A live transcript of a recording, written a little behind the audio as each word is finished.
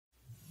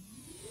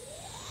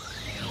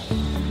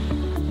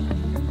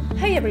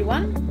Hey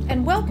everyone,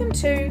 and welcome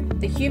to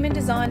the Human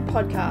Design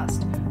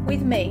Podcast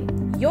with me,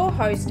 your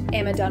host,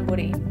 Emma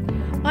Dunwoody.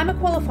 I'm a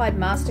qualified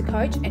master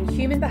coach and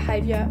human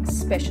behaviour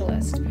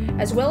specialist,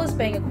 as well as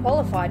being a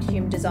qualified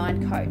human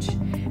design coach.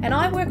 And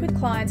I work with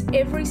clients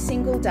every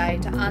single day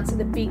to answer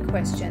the big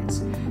questions.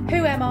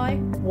 Who am I?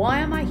 Why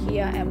am I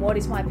here? And what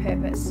is my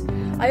purpose?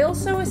 I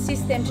also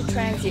assist them to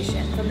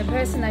transition from the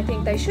person they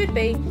think they should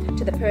be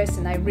to the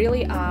person they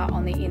really are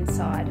on the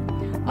inside.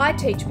 I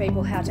teach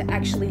people how to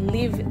actually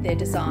live their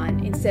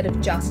design instead of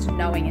just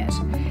knowing it.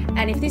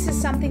 And if this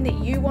is something that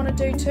you want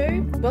to do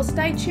too, well,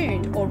 stay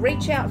tuned or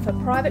reach out for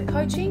private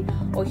coaching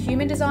or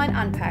Human Design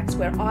Unpacks,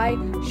 where I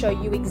show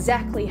you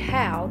exactly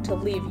how to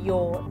live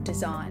your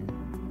design.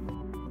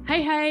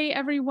 Hey,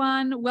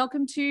 everyone.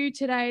 Welcome to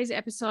today's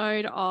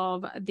episode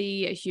of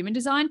the Human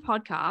Design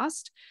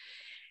Podcast.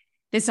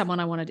 There's someone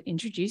I wanted to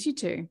introduce you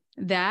to.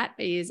 That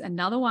is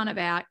another one of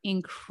our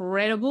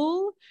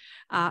incredible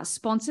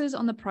sponsors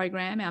on the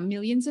program, our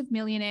Millions of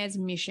Millionaires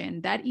mission.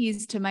 That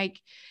is to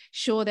make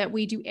sure that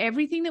we do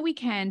everything that we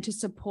can to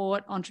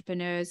support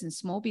entrepreneurs and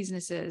small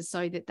businesses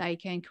so that they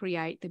can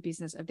create the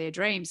business of their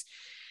dreams.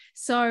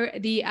 So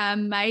the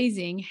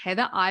amazing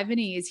Heather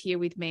Ivany is here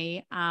with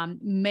me.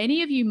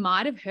 Many of you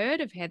might have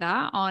heard of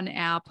Heather on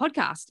our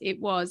podcast.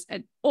 It was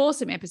an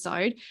awesome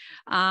episode.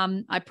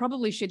 I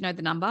probably should know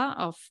the number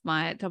off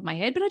my top of my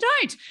head, but I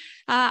don't.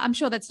 I'm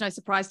sure that's no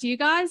surprise to you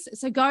guys.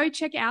 So go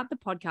check out the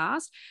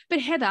podcast.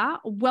 But Heather,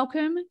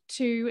 welcome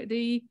to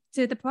the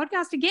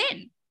podcast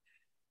again.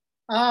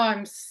 Oh,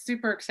 I'm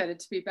super excited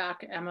to be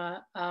back,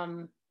 Emma.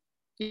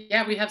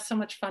 Yeah, we have so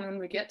much fun when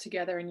we get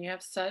together, and you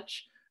have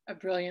such a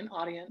brilliant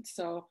audience.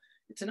 So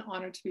it's an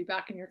honor to be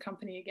back in your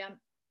company again.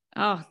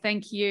 Oh,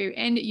 thank you.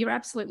 And you're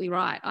absolutely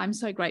right. I'm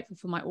so grateful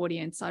for my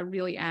audience. I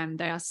really am.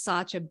 They are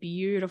such a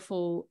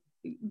beautiful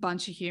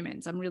bunch of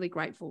humans. I'm really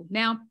grateful.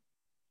 Now,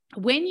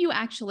 when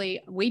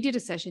we did a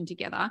session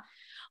together,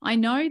 I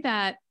know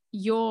that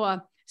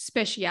your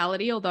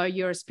speciality, although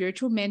you're a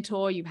spiritual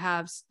mentor, you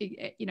have,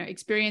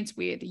 experience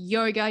with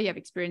yoga, you have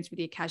experience with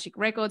the Akashic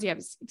records, you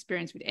have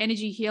experience with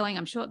energy healing.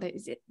 I'm sure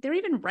there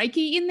even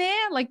Reiki in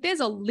there. Like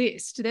there's a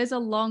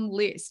long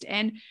list.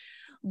 And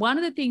one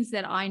of the things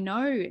that I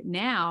know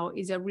now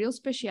is a real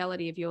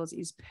speciality of yours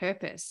is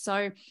purpose.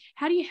 So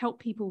how do you help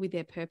people with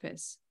their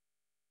purpose?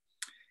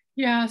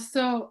 Yeah.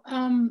 So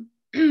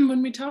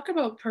when we talk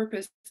about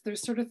purpose,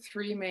 there's sort of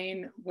three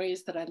main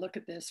ways that I look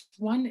at this.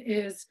 One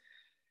is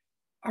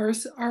our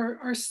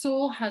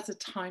soul has a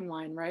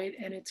timeline, right?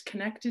 And it's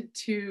connected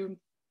to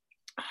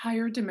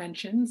higher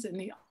dimensions in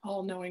the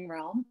all-knowing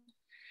realm.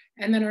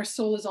 And then our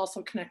soul is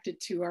also connected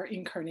to our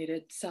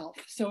incarnated self.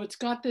 So it's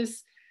got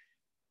this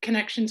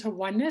connection to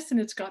oneness,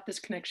 and it's got this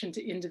connection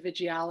to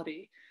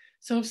individuality.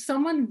 So if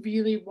someone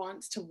really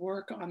wants to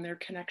work on their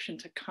connection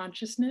to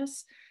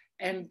consciousness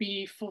and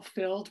be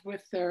fulfilled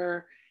with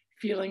their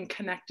feeling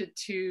connected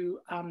to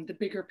the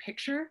bigger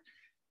picture,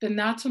 then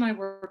that's when I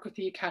work with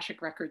the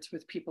Akashic records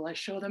with people. I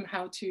show them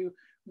how to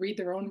read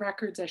their own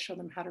records. I show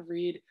them how to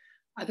read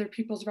other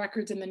people's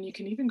records. And then you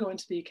can even go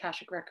into the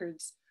Akashic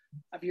records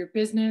of your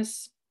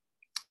business,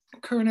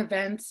 current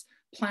events,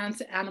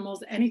 plants,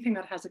 animals, anything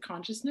that has a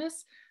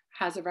consciousness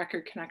has a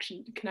record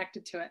connection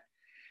connected to it.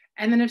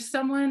 And then if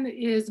someone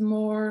is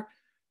more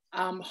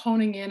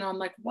honing in on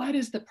like, what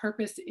is the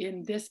purpose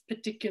in this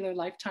particular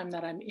lifetime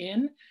that I'm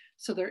in?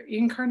 So their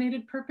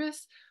incarnated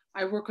purpose,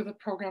 I work with a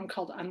program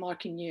called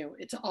Unlocking You.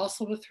 It's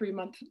also a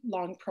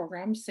 3-month-long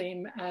program,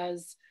 same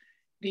as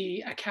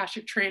the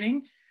Akashic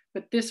training,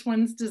 but this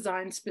one's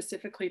designed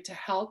specifically to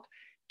help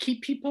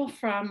keep people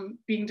from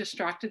being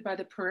distracted by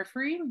the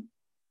periphery,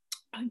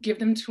 give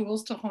them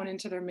tools to hone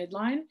into their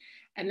midline,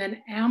 and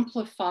then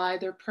amplify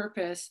their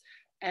purpose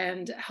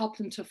and help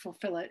them to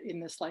fulfill it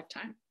in this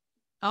lifetime.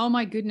 Oh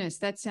my goodness,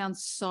 that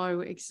sounds so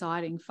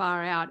exciting,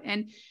 far out.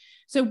 And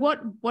so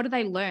what do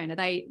they learn?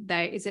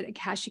 Is it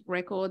Akashic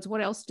records? What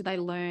else do they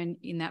learn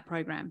in that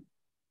program?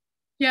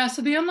 Yeah,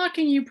 so the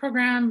Unlocking You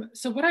program,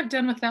 so what I've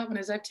done with that one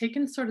is I've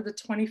taken sort of the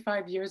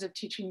 25 years of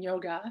teaching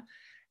yoga,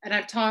 and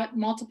I've taught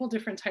multiple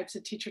different types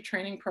of teacher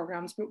training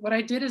programs. But what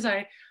I did is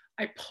I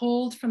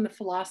pulled from the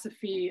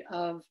philosophy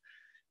of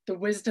the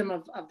wisdom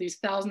of these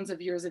thousands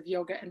of years of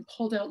yoga and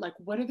pulled out like,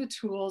 what are the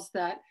tools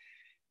that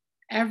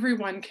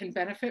everyone can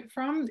benefit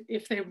from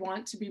if they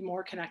want to be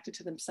more connected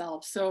to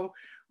themselves. So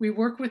we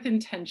work with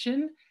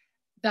intention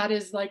that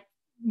is like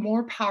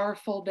more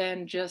powerful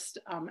than just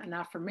an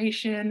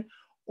affirmation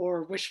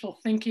or wishful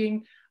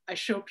thinking. I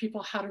show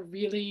people how to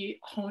really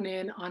hone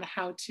in on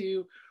how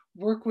to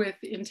work with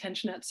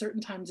intention at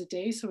certain times a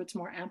day so it's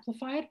more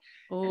amplified.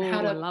 Oh,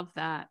 I love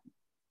that.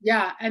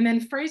 Yeah, and then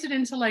phrase it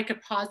into like a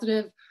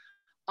positive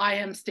I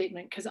am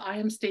statement, because I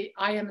am is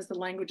the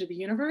language of the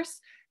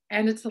universe.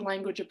 And it's the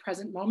language of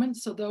present moment.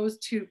 So those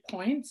 2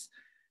 points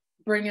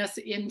bring us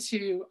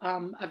into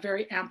a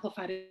very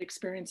amplified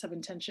experience of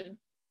intention.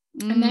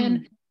 And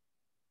then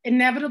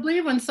inevitably,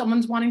 when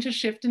someone's wanting to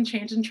shift and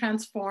change and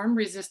transform,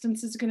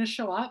 resistance is going to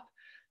show up.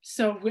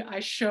 So I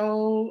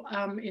show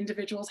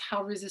individuals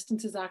how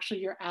resistance is actually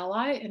your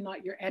ally and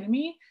not your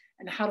enemy,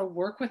 and how to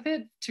work with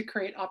it to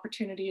create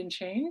opportunity and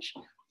change.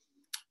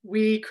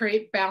 We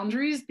create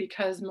boundaries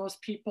because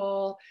most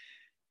people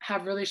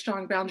have really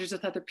strong boundaries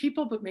with other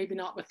people, but maybe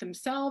not with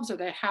themselves, or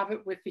they have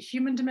it with the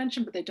human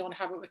dimension, but they don't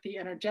have it with the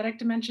energetic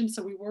dimension.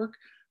 So we work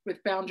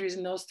with boundaries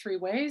in those three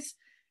ways.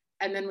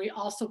 And then we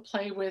also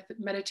play with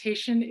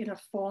meditation in a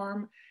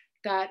form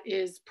that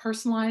is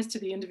personalized to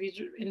the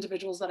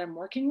individuals that I'm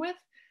working with.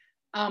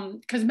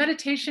 Because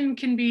meditation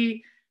can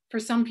be, for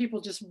some people,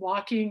 just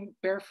walking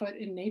barefoot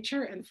in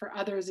nature. And for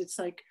others, it's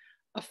like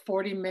a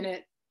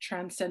 40-minute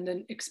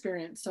transcendent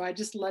experience. So I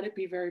just let it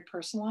be very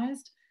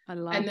personalized. I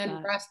love and then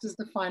that. Rest is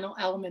the final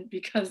element,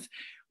 because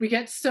we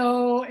get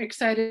so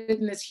excited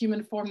in this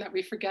human form that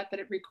we forget that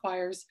it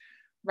requires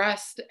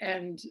rest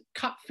and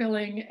cup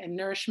filling and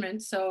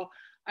nourishment. So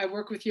I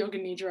work with Yoga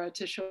Nidra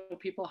to show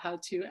people how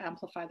to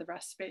amplify the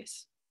rest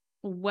space.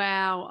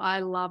 Wow, I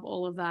love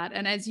all of that.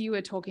 And as you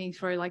were talking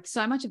through, like,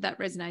 so much of that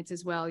resonates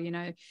as well.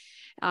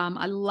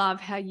 I love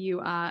how you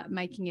are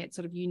making it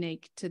sort of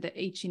unique to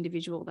each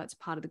individual that's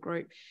part of the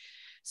group.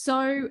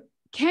 So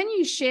can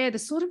you share the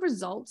sort of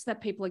results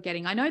that people are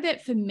getting? I know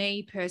that for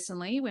me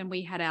personally, when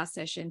we had our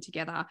session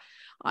together,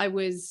 I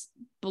was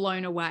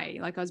blown away.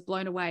 Like, I was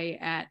blown away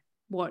at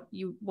what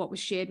was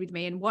shared with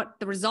me, and what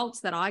the results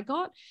that I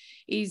got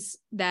is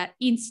that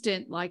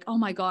instant, like, oh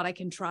my God, I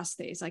can trust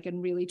this. I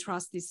can really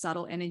trust this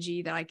subtle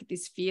energy, that I get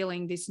this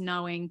feeling, this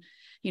knowing,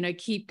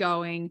 keep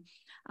going.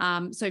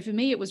 So for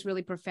me, it was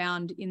really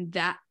profound in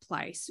that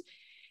place.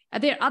 Are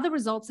there other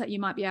results that you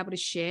might be able to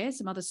share,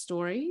 some other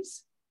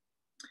stories?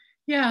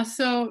 Yeah,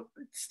 so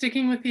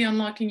sticking with the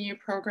Unlocking You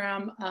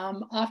program,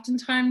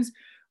 oftentimes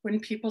when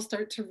people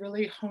start to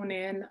really hone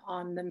in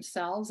on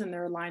themselves and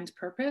their aligned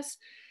purpose,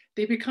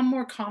 they become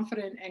more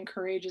confident and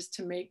courageous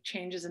to make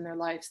changes in their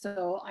life.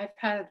 So I've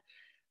had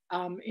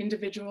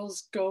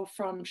individuals go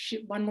from,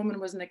 one woman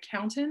was an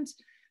accountant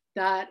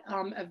that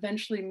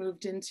eventually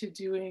moved into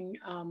doing,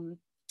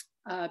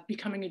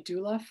 becoming a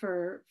doula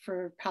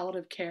for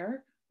palliative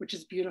care, which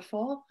is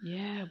beautiful.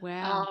 Yeah,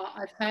 wow.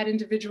 I've had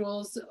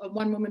individuals,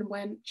 one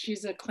woman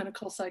she's a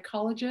clinical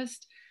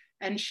psychologist,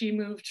 and she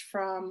moved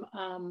from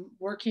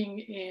working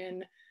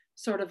in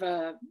sort of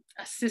a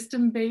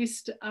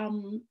system-based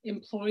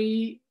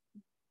employee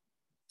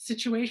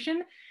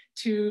situation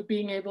to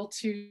being able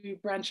to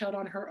branch out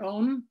on her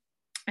own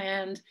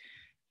and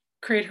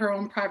create her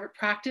own private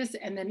practice.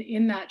 And then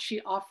in that, she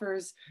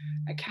offers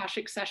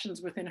Akashic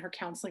sessions within her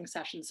counseling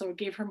session. So it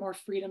gave her more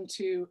freedom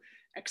to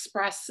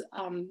express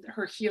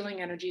her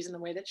healing energies in the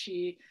way that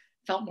she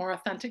felt more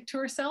authentic to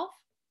herself.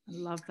 I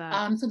love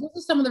that. So those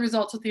are some of the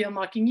results with the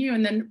Unlocking You.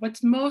 And then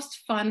what's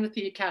most fun with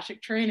the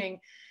Akashic training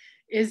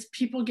is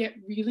people get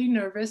really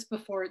nervous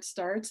before it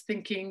starts,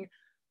 thinking,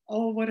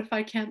 oh, what if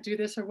I can't do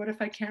this? Or what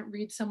if I can't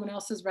read someone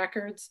else's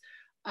records?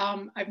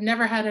 I've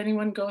never had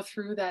anyone go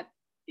through that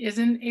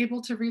isn't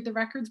able to read the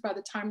records by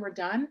the time we're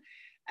done.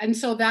 And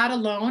so that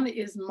alone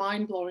is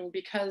mind-blowing,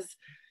 because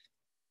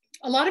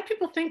a lot of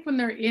people think when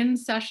they're in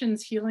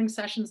sessions, healing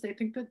sessions, they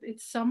think that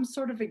it's some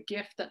sort of a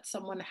gift that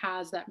someone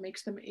has that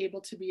makes them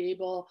able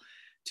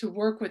to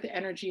work with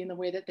energy in the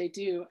way that they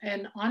do.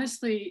 And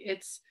honestly,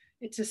 it's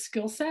a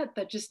skill set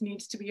that just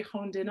needs to be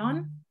honed in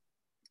on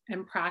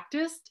and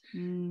practiced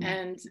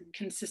and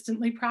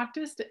consistently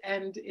practiced,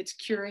 and it's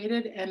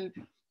curated and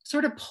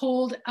sort of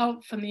pulled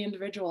out from the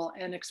individual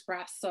and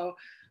expressed. So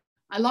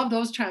I love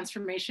those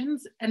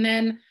transformations. And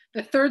then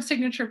the third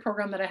signature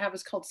program that I have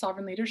is called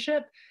Sovereign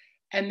Leadership.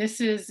 And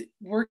this is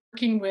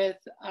working with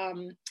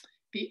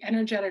the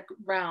energetic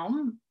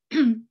realm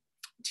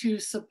to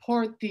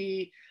support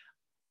the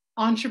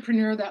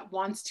entrepreneur that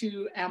wants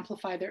to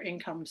amplify their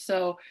income.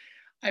 So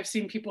I've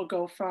seen people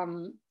go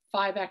from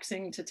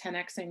 5xing to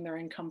 10xing their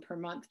income per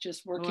month,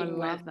 just working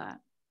with that.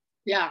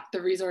 Yeah,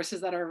 the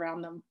resources that are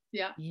around them.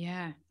 Yeah.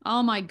 Yeah.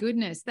 Oh my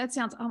goodness. That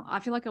sounds, I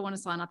feel like I want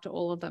to sign up to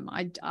all of them.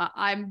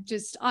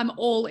 I'm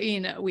all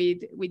in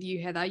with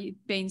you, Heather.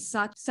 You've been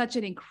such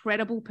an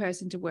incredible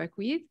person to work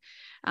with.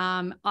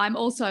 I'm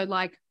also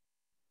like,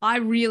 I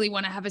really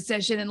want to have a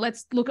session and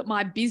let's look at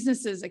my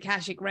business's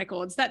Akashic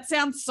records. That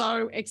sounds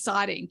so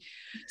exciting.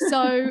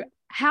 So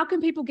how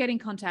can people get in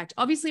contact?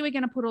 Obviously, we're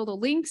going to put all the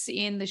links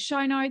in the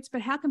show notes,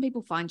 but how can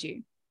people find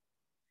you?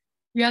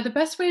 Yeah, the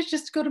best way is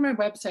just to go to my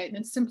website, and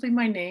it's simply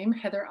my name,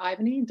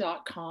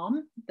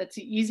 heatherivany.com. That's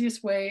the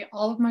easiest way.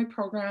 All of my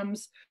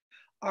programs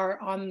are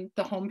on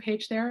the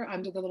homepage there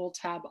under the little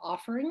tab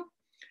offering.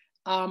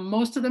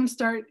 Most of them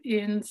start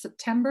in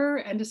September,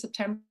 end of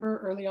September,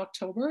 early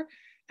October,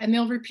 and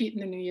they'll repeat in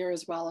the new year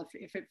as well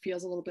if it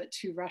feels a little bit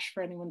too rushed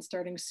for anyone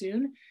starting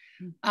soon.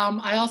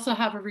 I also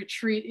have a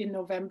retreat in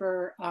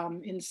November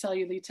in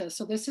Cellulita.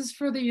 So this is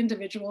for the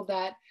individual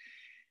that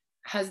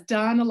has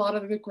done a lot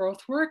of the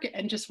growth work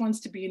and just wants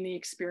to be in the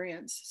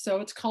experience.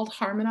 So it's called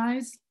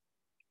Harmonize,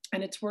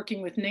 and it's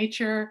working with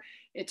nature.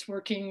 It's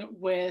working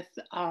with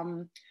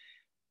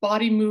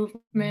body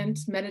movement,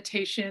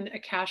 meditation,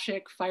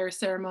 Akashic, fire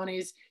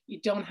ceremonies. You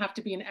don't have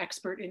to be an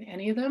expert in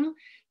any of them.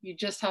 You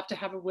just have to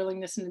have a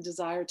willingness and a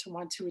desire to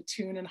want to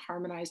attune and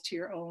harmonize to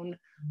your own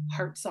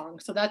heart song.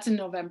 So that's in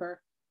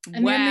November.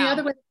 And then the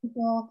other way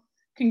people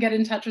can get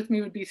in touch with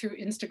me would be through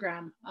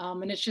Instagram.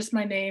 And it's just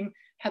my name,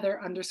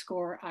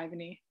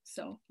 Heather_Ivany.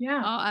 So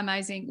yeah. Oh,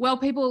 amazing. Well,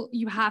 people,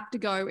 you have to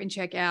go and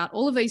check out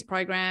all of these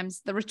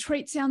programs. The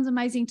retreat sounds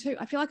amazing too.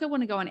 I feel like I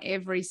want to go on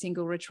every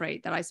single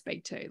retreat that I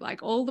speak to,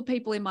 like all the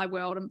people in my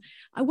world.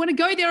 I want to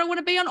go there. I want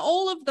to be on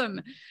all of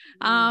them.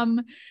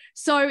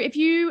 So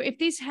if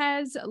this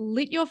has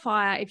lit your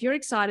fire, if you're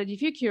excited,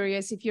 if you're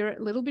curious, if you're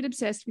a little bit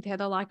obsessed with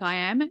Heather like I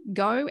am,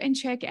 go and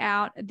check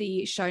out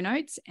the show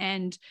notes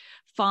and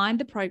find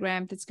the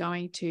program that's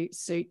going to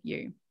suit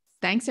you.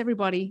 Thanks,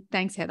 everybody.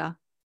 Thanks, Heather.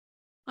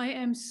 I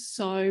am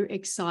so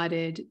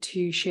excited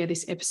to share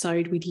this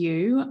episode with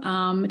you.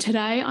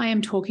 Today, I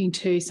am talking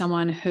to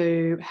someone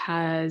who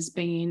has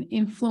been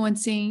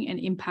influencing and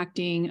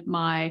impacting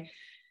my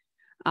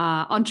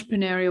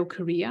entrepreneurial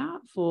career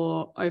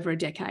for over a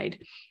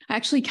decade. I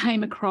actually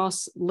came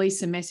across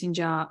Lisa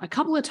Messenger a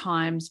couple of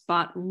times,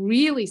 but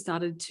really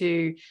started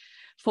to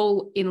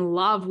fall in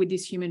love with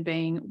this human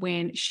being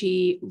when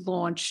she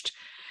launched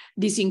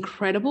this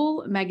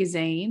incredible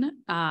magazine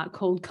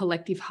called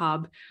Collective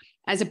Hub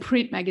as a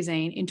print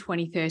magazine in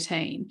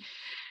 2013.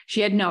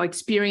 She had no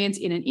experience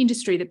in an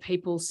industry that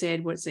people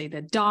said was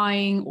either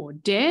dying or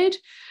dead.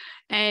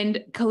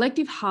 And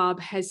Collective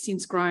Hub has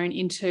since grown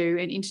into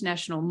an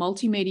international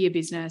multimedia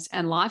business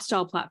and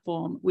lifestyle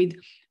platform with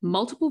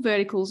multiple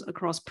verticals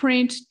across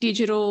print,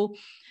 digital,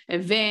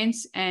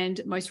 events, and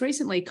most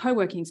recently,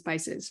 co-working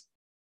spaces,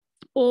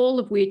 all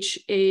of which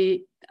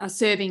are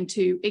serving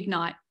to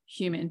ignite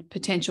human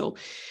potential.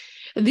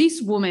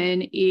 This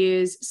woman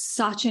is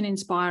such an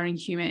inspiring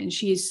human.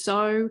 She is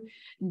so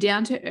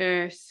down to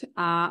earth,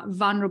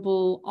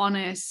 vulnerable,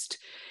 honest,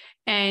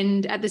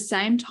 and at the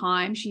same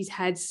time, she's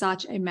had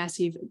such a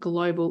massive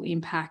global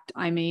impact.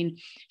 I mean,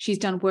 she's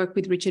done work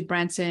with Richard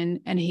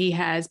Branson, and he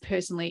has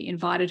personally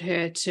invited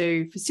her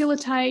to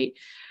facilitate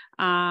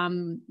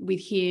with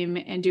him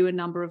and do a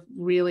number of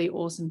really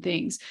awesome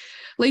things.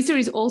 Lisa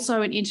is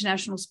also an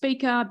international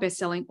speaker,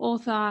 best-selling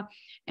author,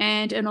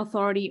 and an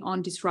authority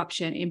on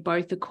disruption in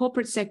both the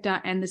corporate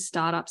sector and the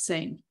startup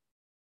scene.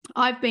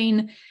 I've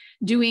been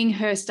doing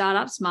her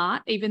Startup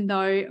Smart, even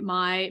though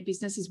my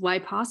business is way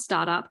past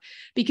startup,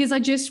 because I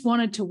just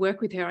wanted to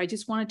work with her. I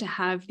just wanted to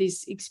have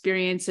this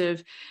experience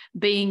of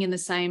being in the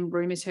same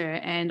room as her.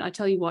 And I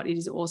tell you what, it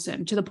is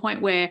awesome, to the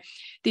point where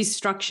this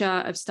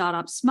structure of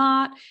Startup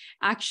Smart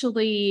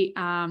actually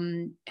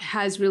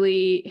has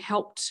really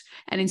helped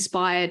and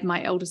inspired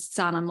my eldest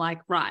son. I'm like,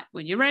 right,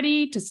 when you're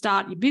ready to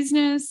start your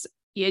business,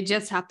 you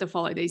just have to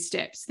follow these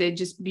steps. They're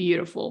just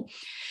beautiful.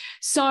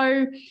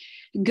 So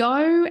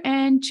go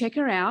and check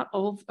her out.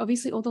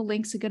 Obviously, all the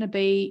links are going to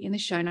be in the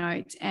show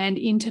notes. And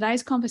in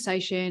today's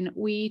conversation,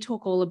 we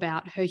talk all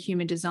about her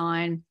human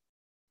design,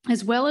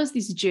 as well as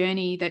this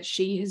journey that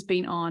she has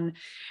been on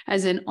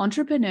as an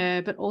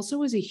entrepreneur, but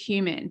also as a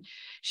human.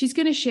 She's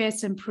going to share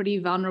some pretty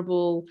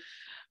vulnerable,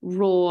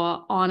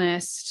 raw,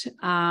 honest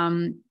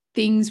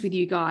things with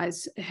you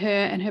guys. Her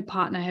and her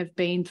partner have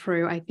been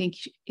through, I think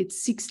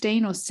it's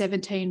 16 or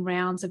 17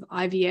 rounds of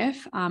IVF,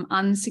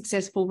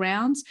 unsuccessful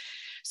rounds.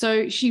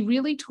 So she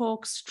really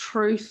talks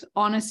truth,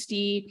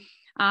 honesty.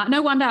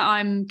 No wonder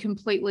I'm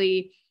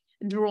completely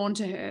drawn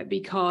to her,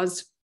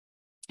 because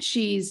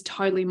she's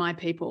totally my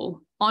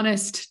people.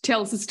 Honest,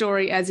 tells the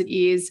story as it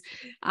is.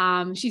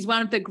 She's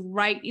one of the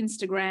great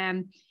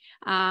Instagram.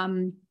 I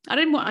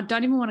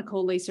don't even want to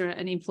call Lisa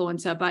an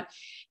influencer, but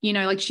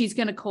like she's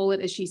going to call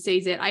it as she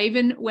sees it.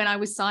 When I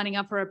was signing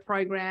up for a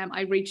program,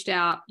 I reached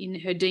out in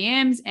her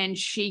DMs and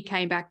she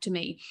came back to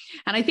me.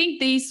 And I think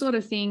these sort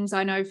of things,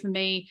 I know for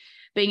me,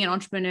 being an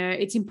entrepreneur,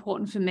 it's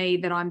important for me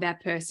that I'm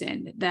that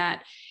person,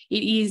 that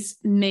it is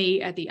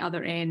me at the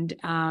other end.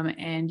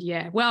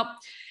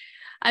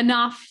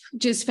 Enough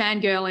just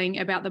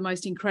fangirling about the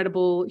most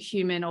incredible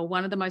human, or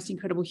one of the most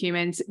incredible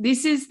humans.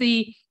 This is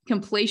the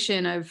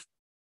completion of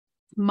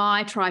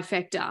my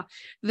trifecta,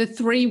 the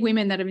three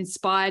women that have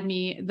inspired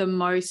me the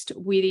most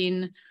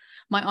within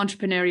my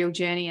entrepreneurial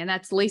journey. And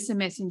that's Lisa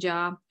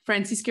Messenger,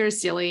 Francisca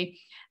Asili,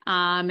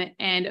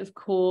 and of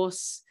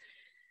course,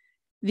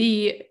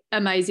 the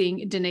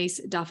amazing Denise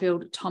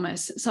Duffield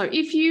Thomas. So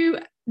if you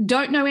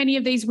don't know any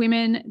of these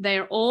women,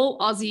 they're all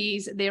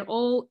Aussies. They're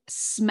all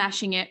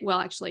smashing it. Well,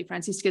 actually,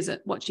 Francisca's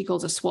what she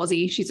calls a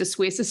Swazi. She's a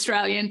Swiss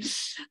Australian.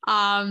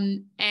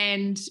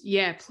 And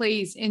yeah,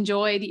 please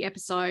enjoy the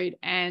episode.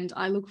 And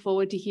I look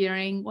forward to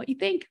hearing what you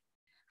think.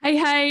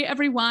 Hey,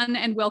 everyone,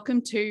 and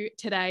welcome to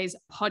today's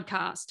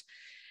podcast.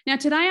 Now,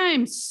 today I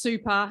am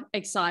super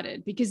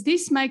excited because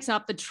this makes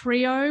up the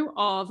trio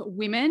of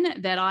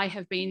women that I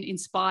have been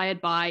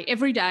inspired by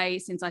every day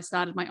since I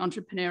started my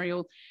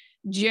entrepreneurial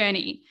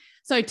journey.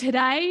 So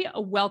today,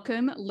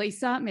 welcome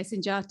Lisa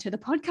Messenger to the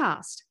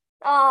podcast.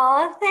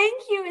 Oh,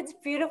 thank you. It's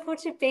beautiful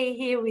to be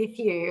here with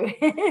you.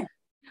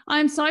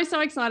 I'm so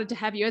excited to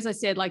have you. As I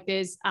said, like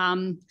there's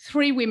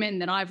 3 women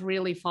that I've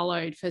really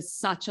followed for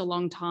such a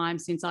long time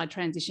since I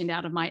transitioned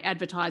out of my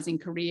advertising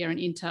career and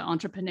into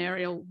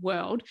entrepreneurial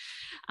world.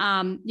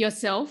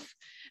 Yourself,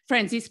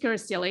 Franziska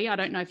Astilli. I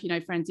don't know if you know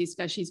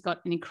Franziska. She's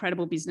got an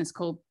incredible business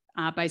called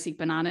Basic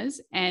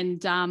Bananas,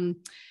 and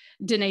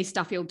Denise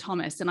Duffield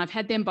Thomas, and I've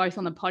had them both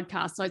on the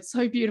podcast. So it's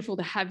so beautiful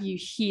to have you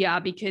here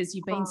because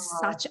you've been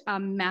such a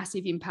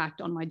massive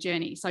impact on my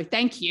journey. So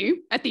thank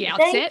you at the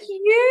outset.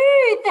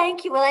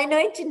 Thank you. Well, I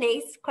know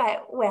Denise quite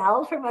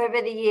well from over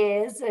the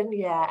years, and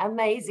yeah,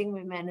 amazing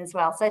women as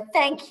well. So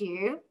thank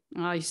you.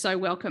 Oh, you're so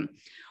welcome.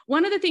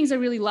 One of the things I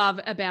really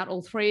love about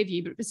all 3 of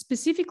you, but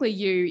specifically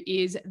you,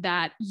 is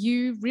that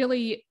you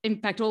really, in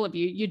fact, all of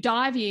you, you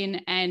dive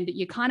in and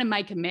you kind of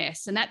make a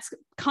mess. And that's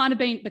kind of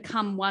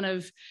become one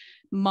of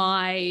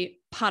my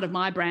part of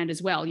my brand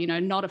as well,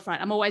 not afraid.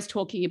 I'm always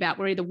talking about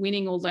we're either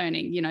winning or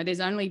learning.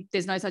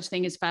 There's no such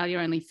thing as failure,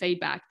 only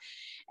feedback.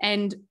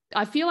 And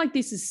I feel like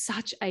this is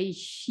such a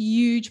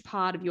huge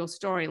part of your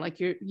story.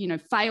 Like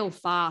fail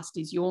fast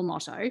is your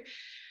motto.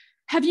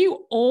 Have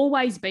you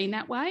always been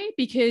that way?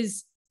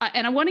 Because,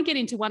 and I want to get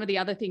into one of the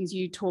other things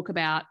you talk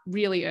about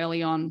really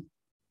early on.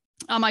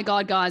 Oh my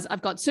God, guys,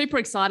 I've got super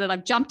excited.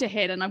 I've jumped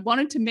ahead and I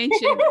wanted to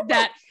mention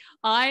that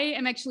I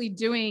am actually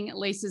doing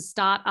Lisa's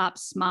Startup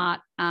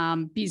Smart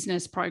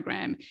business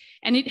program,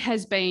 and it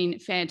has been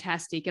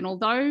fantastic. And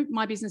although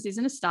my business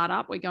isn't a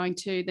startup, we're going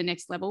to the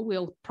next level.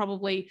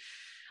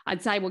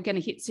 I'd say we're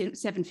going to hit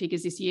 7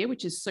 figures this year,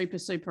 which is super,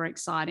 super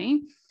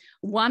exciting.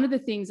 One of the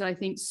things that I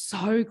think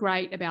so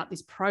great about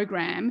this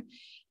program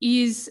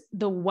is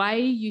the way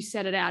you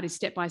set it out is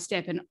step by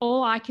step. And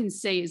all I can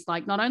see is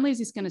like, not only is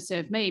this going to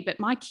serve me, but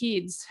my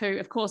kids who,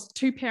 of course,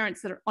 2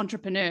 parents that are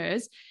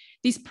entrepreneurs,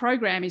 this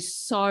program is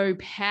so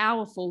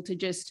powerful to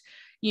just,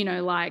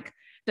 like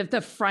the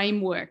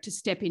framework to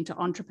step into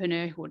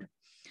entrepreneurhood,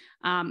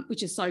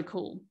 which is so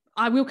cool.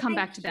 I will come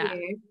back to that.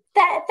 And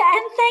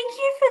thank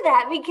you for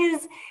that,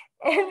 because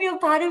you're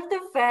part of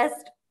the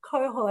first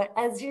cohort,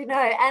 as you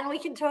know, and we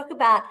can talk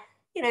about,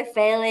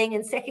 failing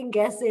and second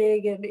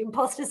guessing and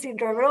imposter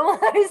syndrome and all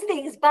those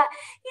things. But,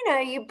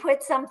 you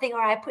put something,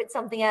 or I put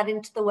something out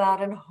into the world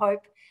and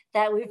hope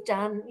that we've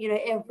done,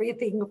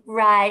 everything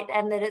right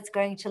and that it's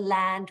going to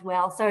land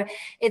well. So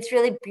it's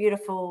really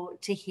beautiful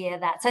to hear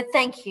that. So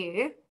thank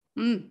you.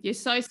 You're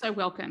so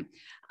welcome.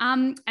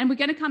 And we're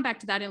going to come back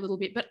to that in a little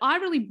bit, but I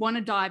really want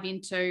to dive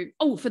into,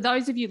 for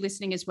those of you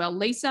listening as well,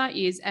 Lisa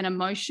is an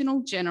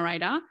emotional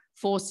generator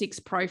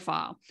 4-6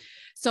 profile.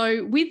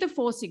 So with the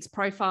 4-6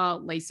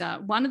 profile,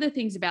 Lisa, one of the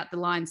things about the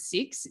line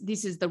 6,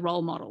 this is the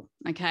role model.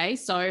 Okay.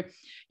 So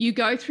you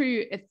go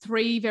through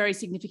 3 very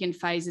significant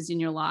phases in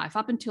your life.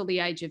 Up until the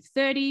age of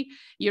 30,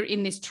 you're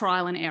in this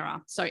trial and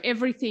error. So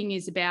everything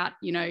is about,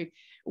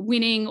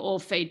 winning or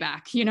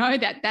feedback,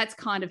 that's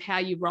kind of how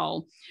you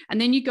roll. And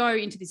then you go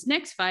into this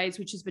next phase,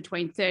 which is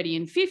between 30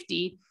 and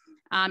 50.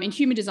 In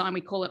human design,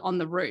 we call it on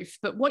the roof.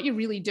 But what you're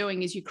really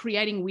doing is you're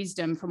creating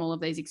wisdom from all of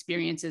these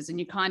experiences, and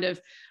you're kind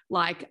of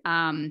like,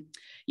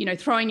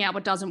 throwing out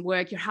what doesn't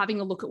work. You're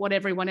having a look at what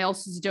everyone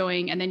else is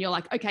doing. And then you're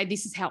like, okay,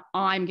 this is how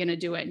I'm going to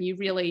do it. And you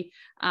really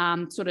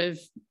sort of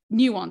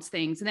nuance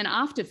things. And then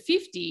after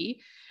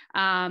 50,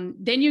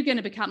 then you're going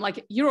to become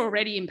like, you're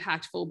already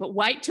impactful, but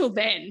wait till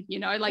then,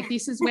 like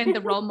this is when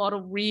the role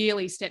model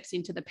really steps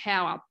into the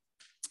power.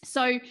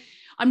 So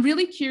I'm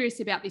really curious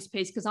about this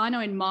piece because I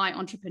know in my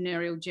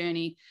entrepreneurial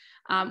journey,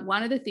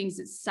 one of the things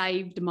that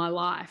saved my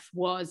life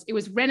was it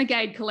was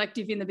Renegade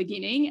Collective in the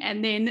beginning,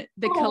 and then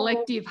the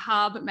Collective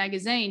Hub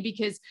magazine,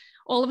 because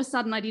all of a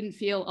sudden I didn't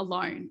feel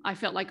alone. I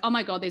felt like, oh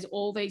my God, there's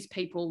all these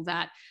people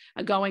that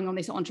are going on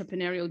this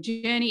entrepreneurial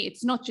journey.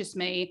 It's not just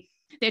me.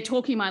 They're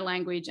talking my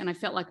language, and I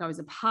felt like I was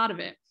a part of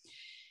it.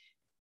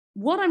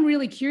 What I'm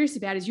really curious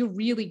about is you're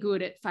really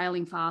good at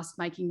failing fast,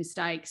 making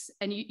mistakes,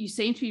 and you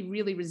seem to be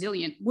really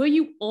resilient. Were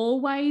you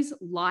always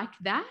like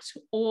that,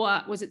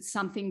 or was it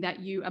something that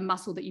a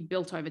muscle that you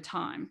built over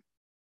time?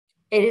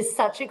 It is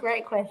such a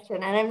great question,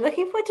 and I'm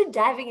looking forward to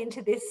diving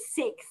into this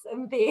 6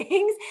 and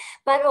things,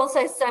 but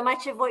also so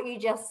much of what you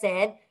just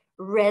said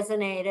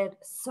resonated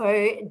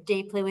so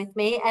deeply with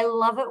me. I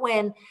love it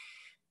when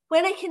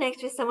I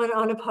connect with someone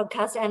on a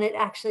podcast, and it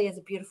actually is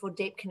a beautiful,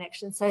 deep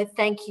connection. So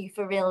thank you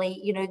for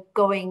really,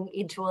 going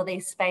into all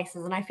these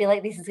spaces. And I feel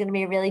like this is going to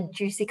be a really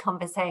juicy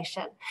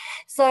conversation.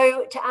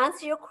 So to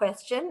answer your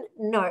question,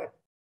 no,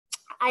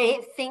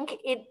 I think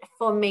it,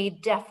 for me,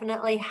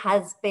 definitely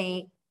has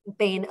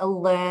been a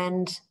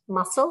learned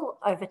muscle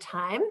over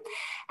time.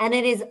 And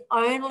it is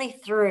only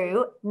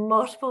through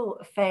multiple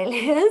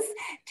failures,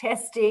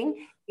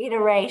 testing,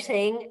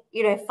 iterating,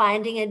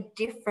 finding a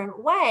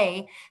different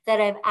way that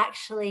I've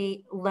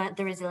actually learnt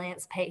the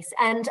resilience piece.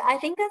 And I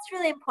think that's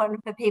really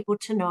important for people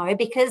to know,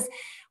 because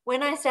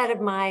when I started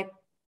my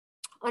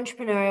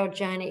entrepreneurial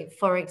journey,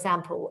 for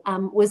example,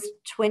 was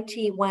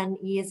 21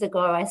 years ago.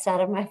 I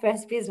started my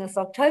first business,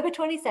 October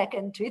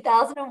 22nd,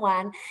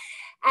 2001.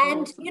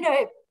 And,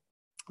 Awesome.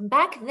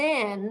 Back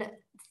then,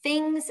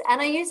 things,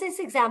 and I use this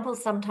example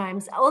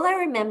sometimes, all I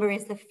remember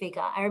is the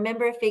figure. I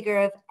remember a figure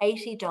of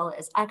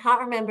 $80. I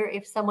can't remember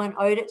if someone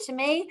owed it to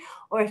me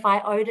or if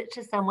I owed it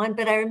to someone,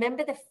 but I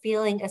remember the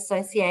feeling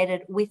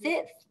associated with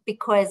it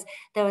because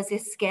there was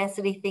this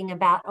scarcity thing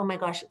about, oh my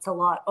gosh, it's a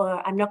lot,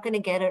 or I'm not going to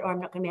get it, or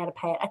I'm not going to be able to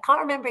pay it. I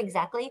can't remember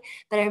exactly,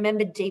 but I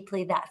remember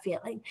deeply that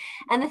feeling.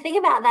 And the thing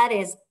about that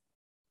is,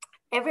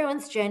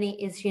 everyone's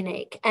journey is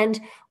unique. And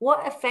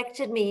what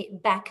affected me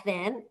back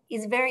then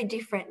is very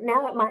different.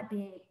 Now it might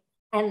be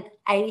an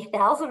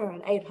 80,000 or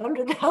an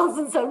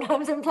 800,000.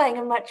 Sometimes I'm playing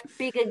a much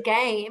bigger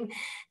game.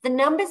 The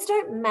numbers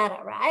don't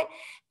matter, right?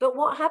 But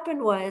what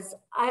happened was,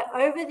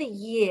 over the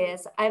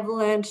years, I've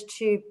learned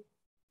to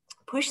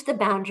push the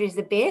boundaries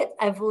a bit.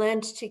 I've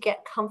learned to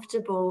get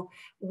comfortable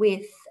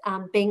with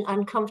being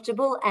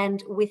uncomfortable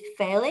and with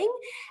failing.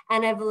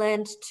 And I've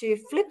learned to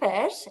flip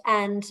it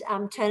and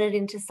turn it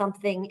into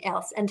something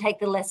else and take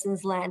the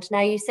lessons learned. Now,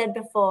 you said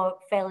before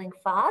failing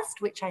fast,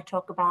 which I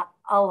talk about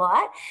a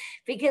lot,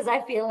 because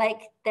I feel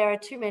like there are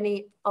too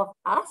many of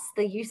us,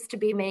 there used to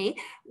be me,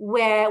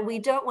 where we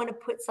don't want to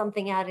put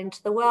something out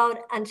into the world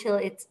until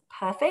it's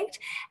perfect.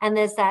 And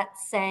there's that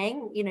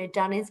saying, you know,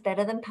 done is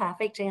better than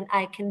perfect. And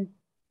I can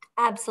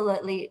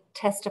absolutely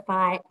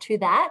testify to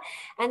that.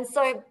 And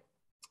so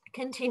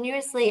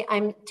continuously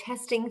I'm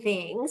testing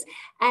things.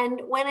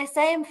 And when I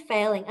say I'm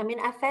failing, I mean,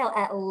 I fail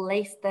at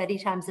least 30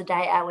 times a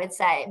day, I would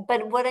say.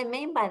 But what I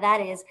mean by that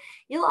is,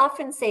 you'll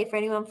often see, for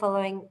anyone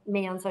following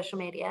me on social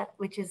media,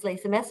 which is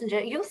Lisa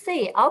Messenger, you'll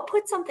see I'll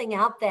put something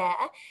out there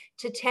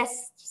to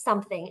test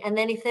something. And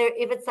then if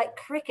it's like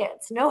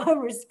crickets, no one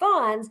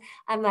responds,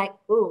 I'm like,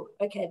 oh,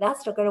 okay,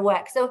 that's not going to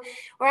work. So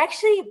we're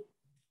actually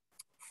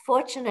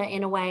fortunate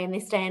in a way in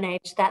this day and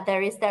age that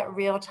there is that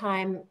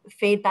real-time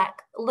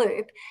feedback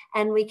loop,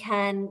 and we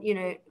can, you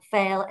know,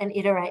 fail and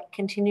iterate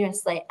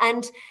continuously.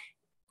 And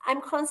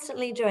I'm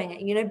constantly doing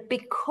it, you know,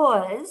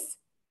 because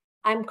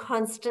I'm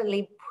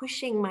constantly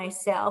pushing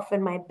myself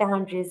and my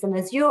boundaries. And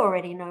as you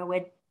already know,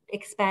 we're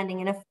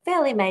expanding in a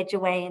fairly major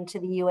way into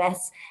the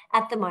US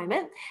at the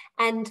moment.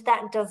 And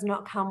that does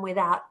not come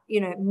without, you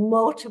know,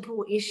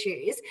 multiple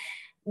issues.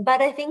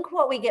 But I think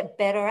what we get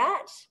better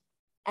at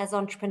as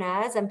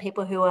entrepreneurs and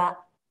people who are,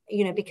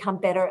 you know, become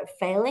better at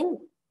failing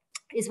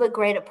is we're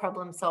great at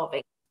problem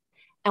solving,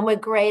 and we're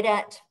great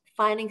at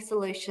finding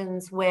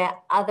solutions where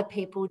other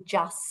people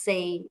just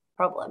see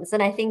problems.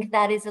 And I think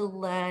that is a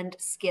learned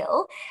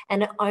skill,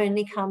 and it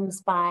only comes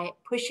by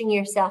pushing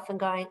yourself and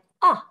going,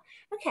 oh,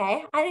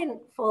 okay, I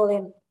didn't fall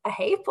in a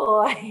heap,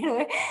 or, you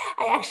know,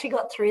 I actually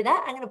got through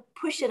that. I'm going to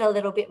push it a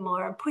little bit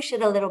more and push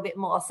it a little bit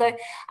more. So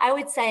I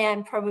would say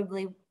I'm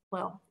probably,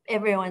 well,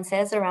 everyone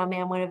says around me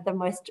I'm one of the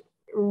most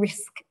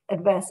risk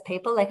adverse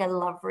people. Like, I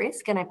love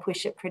risk and I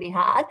push it pretty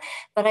hard,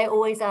 but I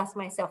always ask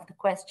myself the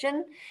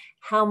question,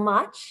 how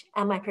much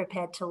am I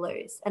prepared to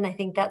lose? And I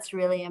think that's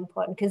really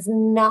important, because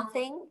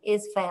nothing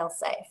is fail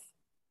safe.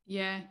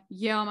 Yeah.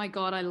 Oh my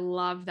God, I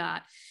love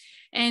that.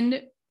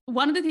 And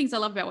one of the things I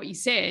love about what you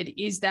said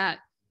is that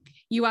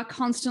you are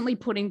constantly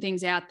putting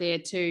things out there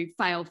to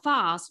fail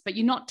fast, but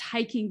you're not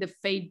taking the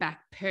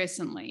feedback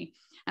personally.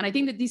 And I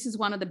think that this is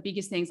one of the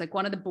biggest things. Like,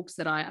 one of the books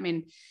that I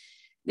mean,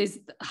 there's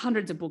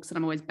hundreds of books that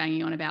I'm always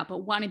banging on about, but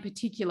one in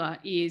particular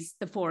is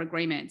The 4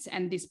 Agreements,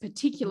 and this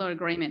particular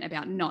agreement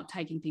about not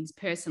taking things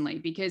personally,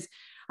 because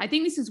I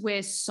think this is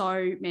where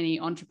so many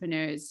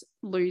entrepreneurs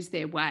lose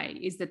their way,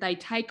 is that they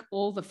take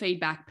all the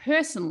feedback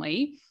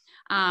personally,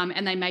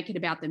 and they make it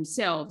about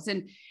themselves.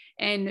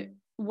 And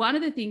one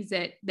of the things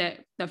that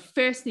the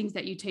first things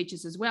that you teach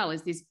us as well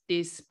is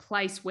this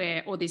place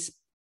where, or this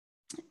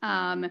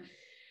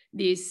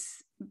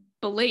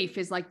belief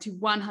is like to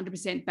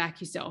 100%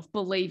 back yourself,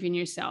 believe in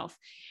yourself.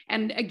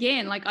 And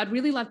again, like, I'd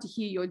really love to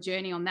hear your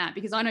journey on that,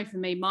 because I know for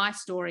me, my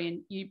story,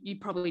 and you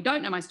probably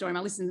don't know my story,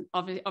 my listeners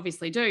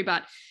obviously do,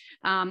 but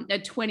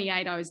at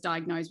 28, I was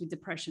diagnosed with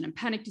depression and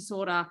panic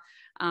disorder.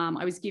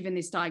 I was given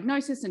this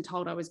diagnosis and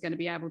told I was going to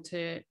be able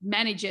to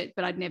manage it,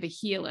 but I'd never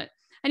heal it.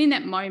 And in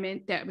that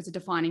moment, that was a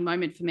defining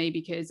moment for me,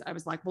 because I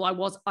was like, well,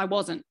 I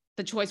wasn't.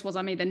 The choice was,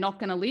 I'm either not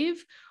going to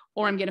live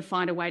or I'm going to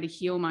find a way to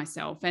heal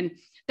myself. And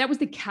that was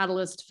the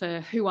catalyst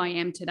for who I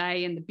am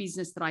today and the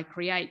business that I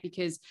create,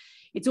 because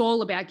it's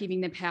all about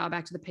giving the power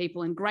back to the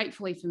people. And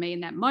gratefully for me in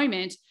that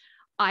moment,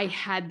 I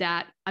had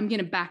that, I'm going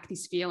to back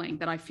this feeling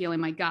that I feel in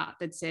my gut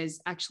that says,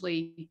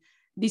 actually,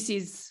 this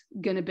is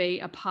going to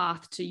be a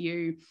path to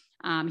you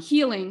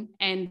healing,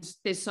 and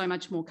there's so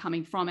much more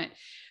coming from it.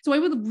 So I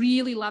would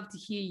really love to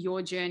hear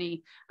your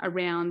journey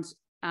around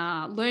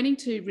learning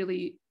to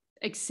really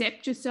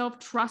accept yourself,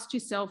 trust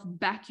yourself,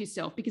 back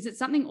yourself, because it's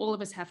something all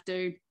of us have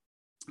to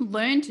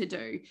learn to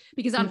do,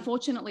 because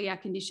unfortunately our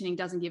conditioning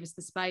doesn't give us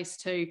the space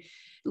to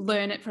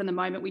learn it from the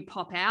moment we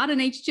pop out,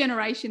 and each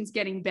generation's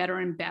getting better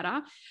and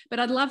better. But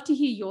I'd love to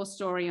hear your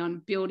story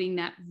on building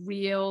that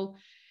real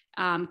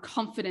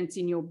confidence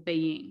in your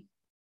being.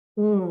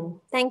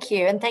 Thank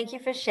you. And thank you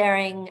for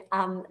sharing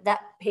that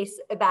piece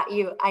about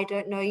you. I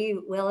don't know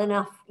you well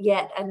enough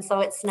yet, and so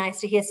it's nice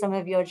to hear some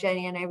of your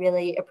journey, and I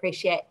really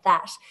appreciate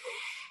that.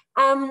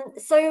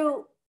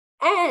 So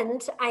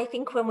And I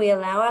think when we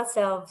allow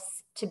ourselves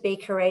to be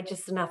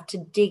courageous enough to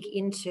dig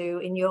into,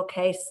 in your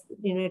case,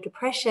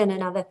 depression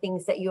and other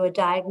things that you were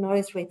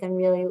diagnosed with, and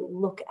really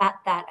look at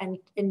that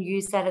and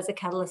use that as a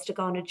catalyst to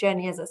go on a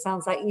journey, as it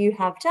sounds like you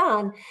have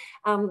done,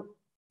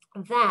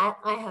 that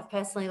I have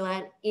personally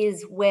learned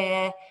is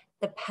where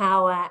the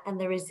power and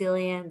the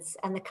resilience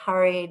and the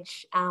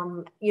courage,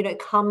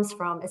 comes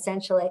from,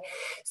 essentially.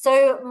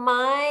 So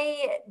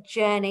my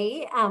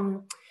journey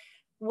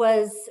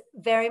was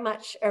very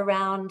much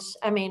around,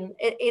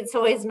 it's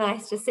always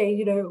nice to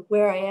see,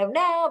 where I am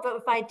now, but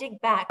if I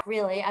dig back,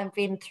 really, I've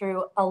been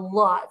through a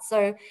lot.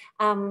 So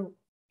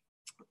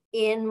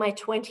in my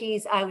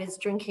 20s, I was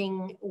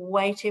drinking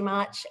way too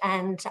much,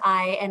 and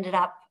I ended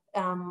up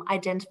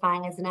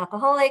identifying as an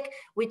alcoholic,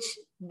 which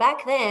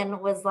back then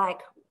was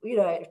like,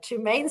 to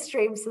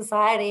mainstream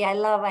society.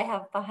 I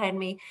have behind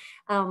me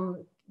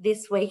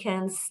this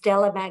weekend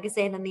Stella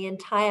magazine, and the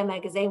entire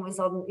magazine was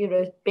on,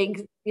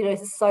 being,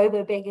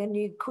 sober being a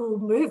new cool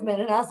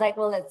movement. And I was like,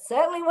 well, it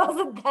certainly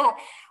wasn't that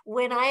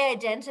when I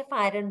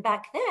identified. And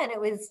back then it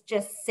was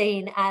just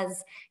seen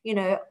as,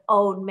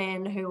 old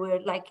men who were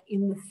like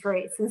in the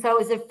streets. And so it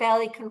was a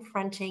fairly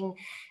confronting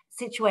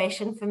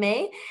situation for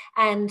me.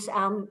 And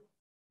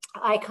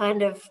I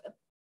kind of,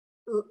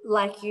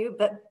 like you,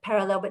 but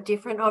parallel but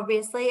different,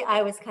 obviously,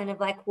 I was kind of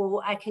like,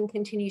 well, I can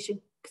continue to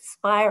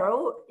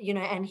spiral,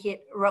 and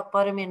hit rock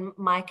bottom. In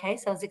my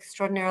case, I was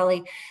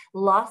extraordinarily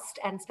lost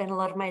and spent a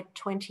lot of my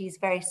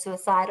 20s very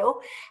suicidal,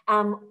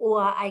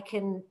 or I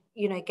can,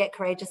 get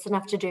courageous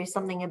enough to do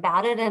something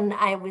about it. And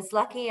I was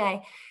lucky.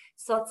 I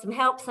sought some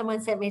help.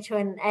 Someone sent me to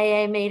an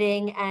AA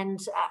meeting, and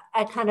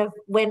I kind of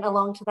went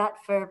along to that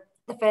for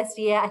the first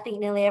year, I think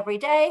nearly every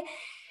day.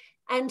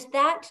 And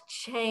that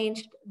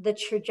changed the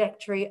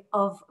trajectory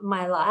of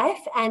my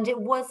life. And it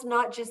was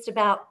not just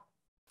about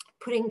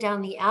putting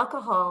down the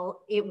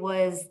alcohol, it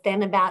was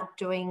then about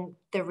doing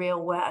the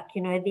real work.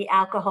 The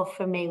alcohol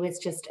for me was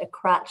just a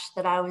crutch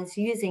that I was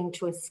using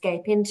to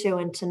escape into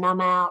and to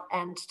numb out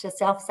and to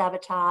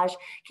self-sabotage,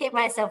 keep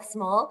myself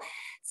small.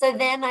 So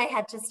then I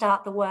had to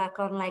start the work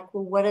on like,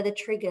 well, what are the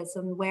triggers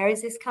and where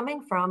is this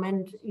coming from?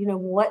 And,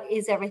 what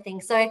is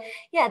everything? So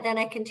yeah, then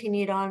I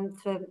continued on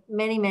for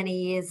many, many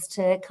years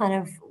to kind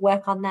of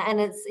work on that. And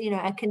it's,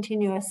 a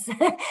continuous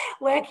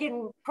work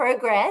in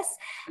progress.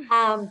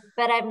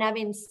 But I've now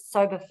been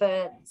sober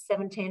for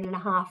 17 and a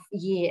half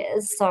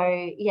years.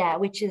 So yeah,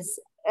 which is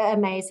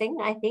amazing,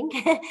 I think.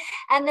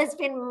 And there's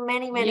been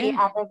many, many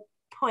other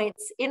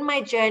points in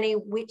my journey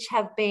which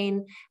have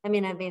been,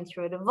 I've been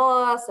through a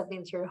divorce, I've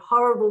been through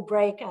horrible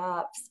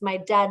breakups, my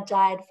dad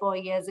died 4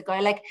 years ago.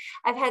 Like,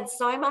 I've had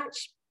so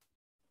much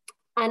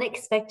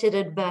unexpected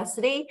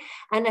adversity,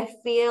 and I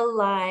feel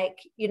like,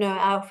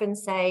 I often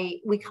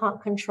say we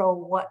can't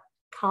control what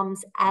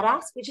comes at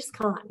us. We just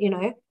can't.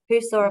 Who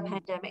saw a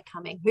pandemic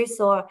coming? Who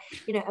saw,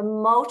 a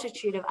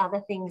multitude of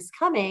other things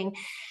coming?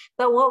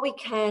 But what we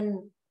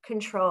can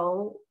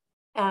control,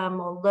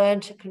 or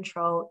learn to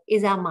control,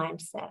 is our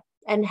mindset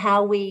and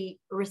how we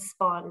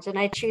respond. And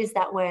I choose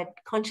that word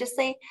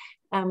consciously,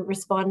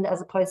 respond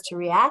as opposed to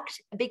react,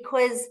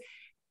 because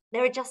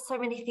there are just so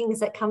many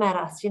things that come at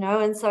us,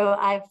 and so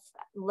I've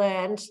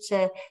learned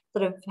to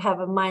sort of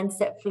have a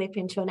mindset flip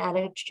into an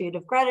attitude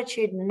of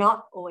gratitude.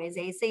 Not always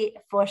easy,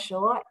 for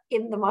sure,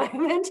 in the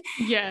moment.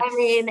 Yes.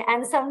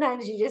 And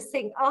sometimes you just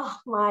think, oh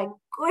my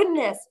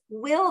goodness,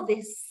 will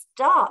this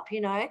stop?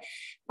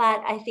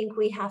 But I think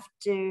we have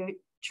to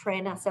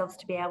train ourselves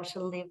to be able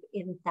to live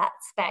in that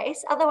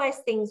space. Otherwise,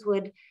 things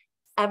would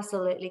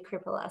absolutely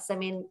cripple us.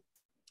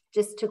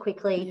 Just to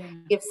quickly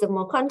give some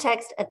more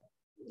context,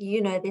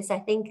 this, I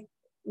think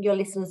your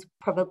listeners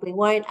probably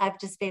won't. I've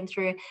just been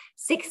through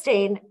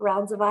 16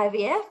 rounds of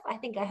IVF. I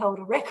think I hold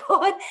a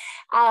record.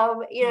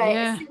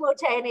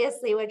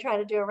 Simultaneously, we're trying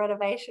to do a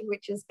renovation,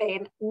 which has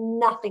been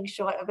nothing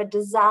short of a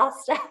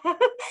disaster.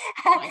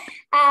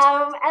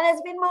 And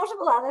there's been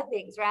multiple other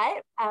things,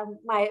 right?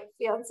 My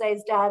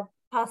fiance's dad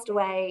passed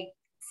away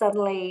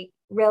suddenly,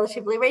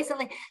 relatively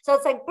recently. So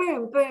it's like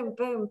boom, boom,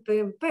 boom,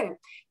 boom, boom.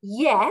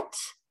 Yet,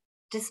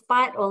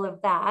 despite all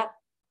of that,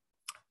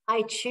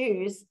 I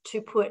choose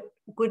to put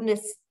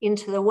goodness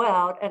into the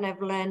world, and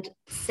I've learned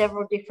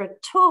several different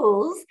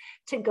tools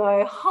to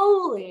go,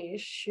 holy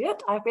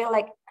shit, I feel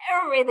like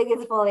everything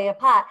is falling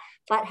apart,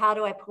 but how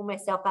do I pull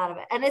myself out of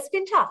it? And it's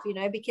been tough,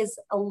 because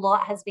a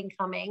lot has been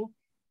coming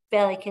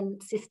fairly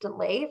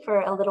consistently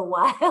for a little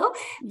while,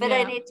 but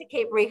I need to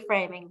keep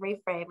reframing.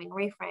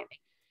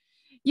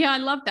 Yeah, I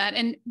love that.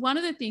 And one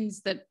of the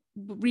things that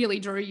really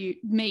drew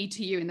me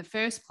to you in the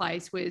first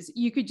place was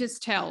you could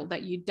just tell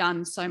that you'd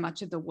done so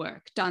much of the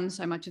work, done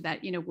so much of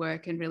that inner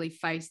work, and really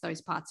faced those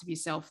parts of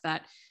yourself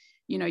that,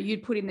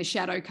 you'd put in the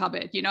shadow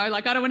cupboard,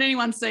 like, I don't want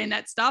anyone seeing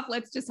that stuff.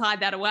 Let's just hide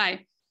that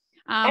away.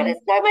 And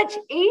it's so much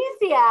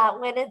easier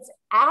when it's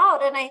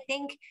out. And I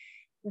think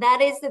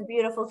that is the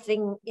beautiful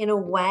thing in a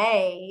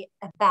way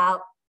about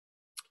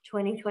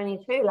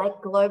 2022.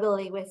 Like,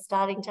 globally, we're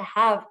starting to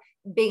have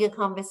bigger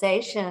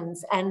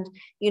conversations and,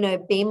 you know,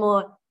 be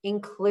more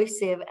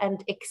inclusive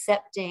and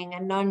accepting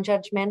and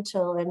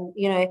non-judgmental and,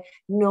 you know,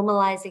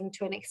 normalizing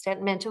to an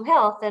extent mental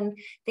health and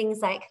things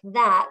like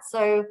that.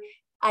 So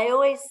I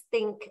always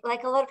think,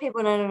 like a lot of people,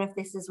 and I don't know if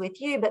this is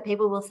with you, but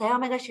people will say, oh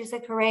my gosh, you're so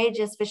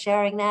courageous for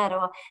sharing that,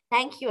 or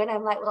thank you. And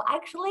I'm like, well,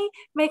 actually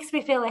makes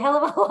me feel a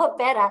hell of a lot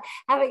better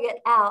having it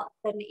out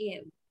than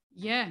in.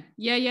 Yeah.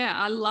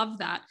 I love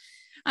that.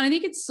 And I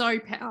think it's so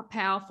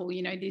powerful,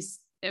 you know, this,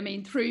 I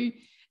mean, through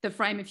the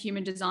frame of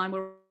human design,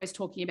 we're always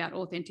talking about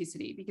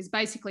authenticity, because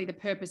basically the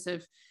purpose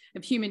of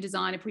human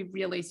design, if we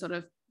really sort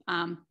of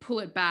pull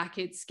it back,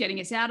 it's getting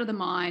us out of the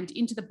mind,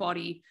 into the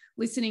body,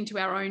 listening to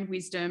our own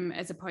wisdom,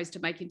 as opposed to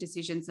making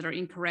decisions that are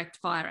incorrect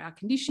via our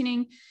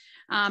conditioning,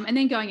 and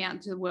then going out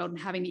into the world and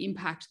having the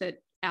impact that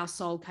our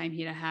soul came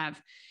here to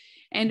have.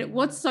 And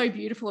what's so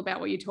beautiful about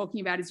what you're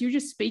talking about is you're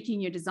just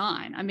speaking your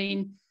design. I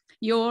mean,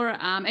 you're,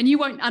 and you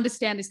won't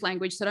understand this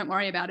language, so don't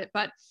worry about it,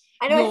 but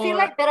I know, I feel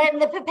like that I'm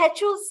the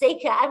perpetual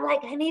seeker. I'm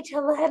like, I need to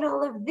learn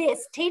all of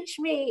this. Teach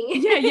me.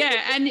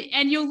 Yeah.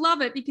 And you'll love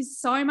it, because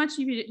so much of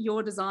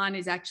your design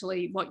is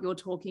actually what you're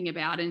talking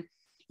about. And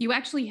you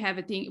actually have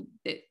a thing,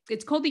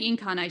 it's called the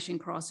incarnation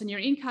cross. And your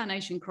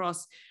incarnation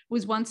cross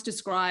was once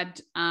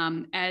described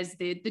as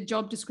the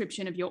job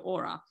description of your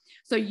aura.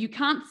 So you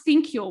can't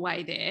think your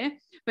way there,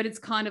 but it's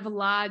kind of a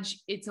large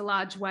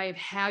way of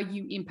how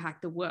you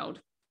impact the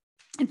world.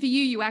 And for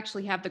you, you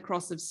actually have the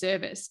cross of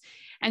service.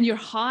 And your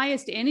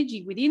highest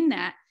energy within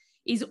that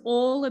is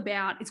all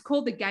about, it's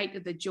called the gate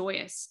of the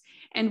joyous.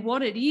 And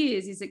what it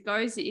is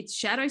its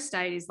shadow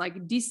state is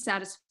like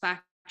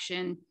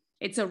dissatisfaction.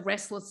 It's a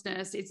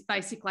restlessness. It's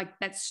basic, like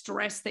that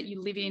stress that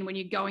you live in when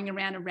you're going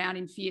around and around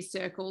in fear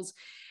circles.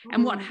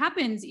 And what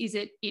happens is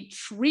it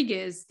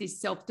triggers this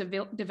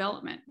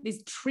self-development.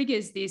 This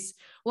triggers this,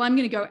 well, I'm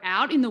going to go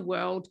out in the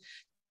world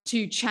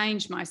to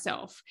change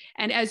myself.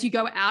 And as you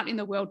go out in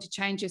the world to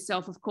change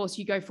yourself, of course,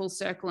 you go full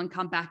circle and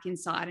come back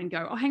inside and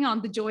go, oh, hang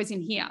on, the joy's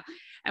in here.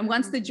 And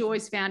once the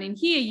joy's found in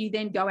here, you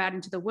then go out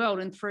into the world,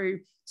 and through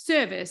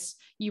service,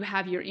 you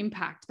have your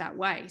impact that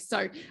way.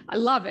 So I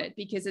love it,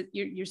 because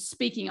you're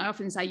speaking. I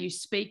often say you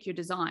speak your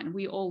design.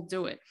 We all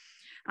do it.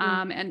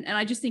 And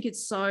I just think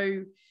it's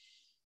so,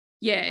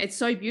 it's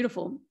so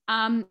beautiful.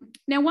 Now,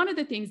 one of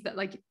the things that,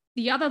 like,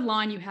 the other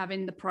line you have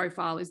in the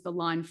profile is the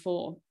line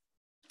 4.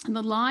 And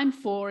the line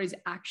 4 is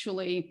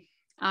actually,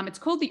 it's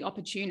called the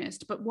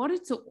opportunist, but what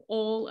it's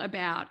all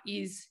about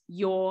is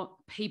your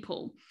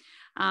people.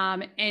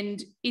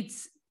 And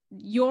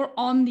you're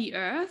on the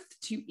earth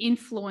to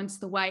influence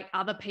the way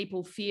other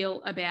people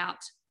feel about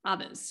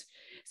others.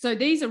 So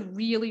these are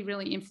really,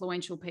 really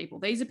influential people.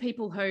 These are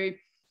people who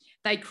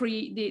they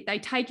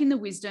take in the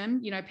wisdom,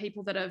 you know,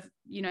 people that have,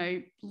 you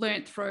know,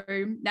 learnt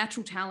through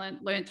natural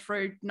talent, learnt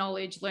through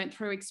knowledge, learnt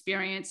through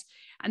experience.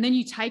 And then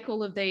you take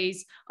all of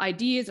these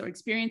ideas or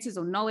experiences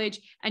or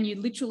knowledge and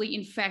you literally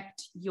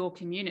infect your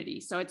community.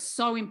 So it's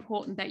so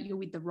important that you're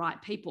with the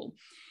right people.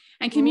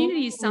 And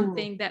community is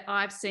something that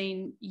I've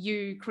seen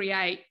you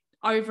create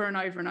over and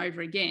over and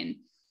over again.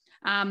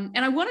 And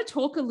I want to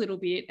talk a little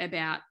bit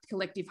about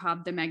Collective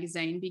Hub, the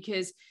magazine,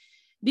 because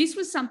this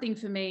was something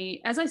for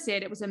me, as I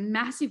said, it was a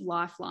massive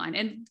lifeline.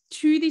 And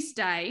to this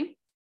day,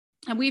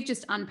 and we've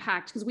just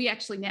unpacked, because we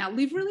actually now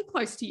live really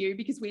close to you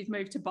because we've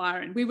moved to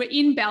Byron. We were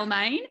in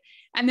Balmain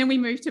and then we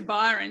moved to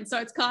Byron. So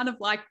it's kind of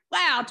like,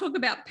 wow, talk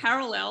about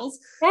parallels.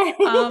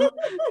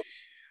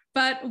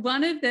 But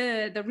one of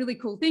the really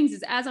cool things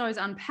is, as I was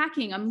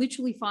unpacking, I'm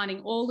literally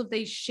finding all of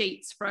these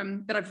sheets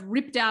that I've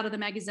ripped out of the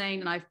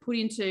magazine and I've put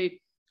into,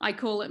 I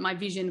call it my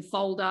vision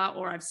folder,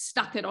 or I've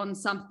stuck it on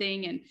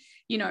something. And,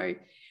 you know,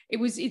 it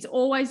was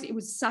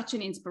such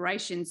an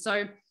inspiration.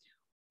 So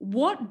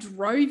what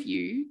drove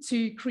you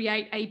to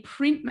create a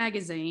print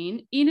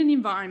magazine in an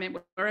environment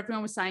where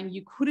everyone was saying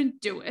you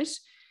couldn't do it?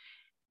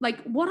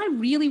 Like, what I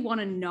really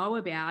want to know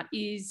about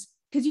is,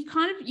 because you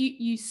kind of,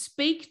 you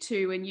speak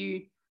to, and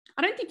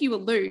I don't think you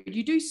allude,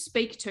 you do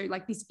speak to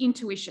like this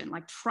intuition,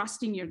 like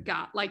trusting your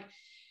gut. Like,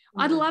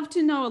 I'd love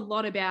to know a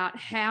lot about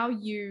how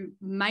you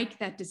make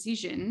that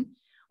decision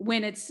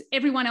when it's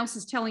everyone else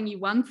is telling you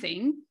one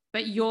thing,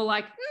 but you're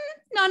like,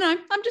 no,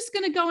 I'm just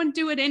going to go and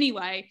do it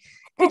anyway.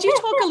 Could you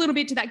talk a little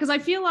bit to that? Because I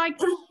feel like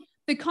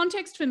the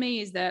context for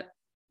me is that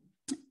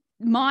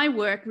my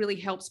work really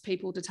helps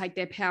people to take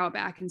their power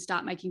back and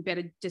start making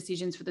better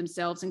decisions for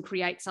themselves and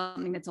create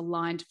something that's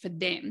aligned for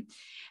them.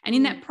 And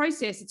in that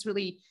process, it's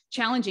really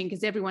challenging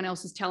because everyone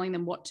else is telling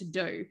them what to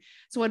do.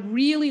 So I'd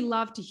really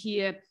love to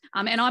hear,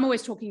 and I'm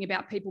always talking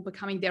about people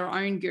becoming their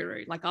own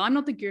guru. Like, I'm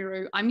not the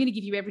guru. I'm going to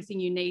give you everything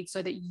you need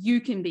so that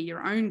you can be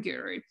your own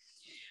guru.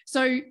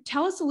 So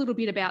tell us a little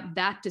bit about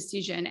that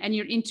decision and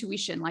your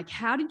intuition. Like,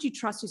 how did you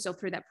trust yourself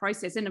through that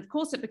process? And of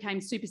course, it became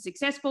super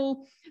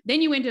successful.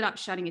 Then you ended up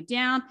shutting it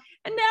down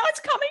and now it's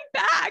coming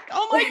back.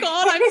 Oh my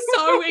God, I'm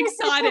so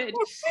excited.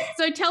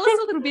 So tell us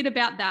a little bit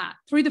about that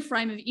through the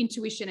frame of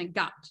intuition and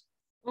gut.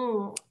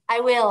 I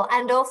will.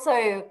 And also,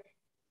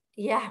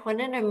 I want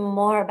to know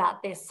more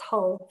about this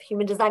whole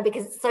human design,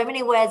 because so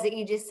many words that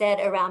you just said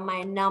around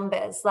my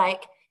numbers,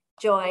 like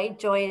joy.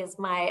 Joy is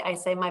I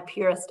say my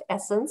purest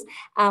essence.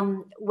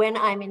 When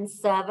I'm in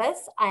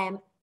service, I am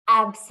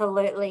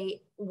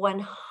absolutely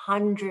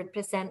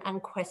 100%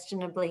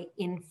 unquestionably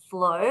in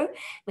flow.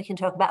 We can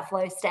talk about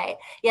flow state.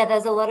 Yeah,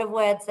 there's a lot of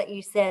words that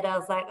you said. I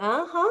was like,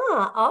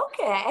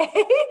 okay.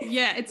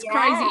 Yeah, it's Yeah.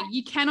 crazy.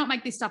 You cannot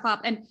make this stuff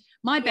up. And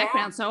my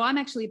background, so I'm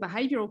actually a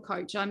behavioral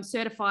coach. I'm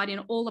certified in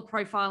all the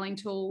profiling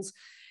tools.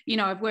 You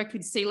know, I've worked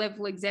with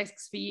C-level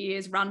execs for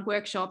years, run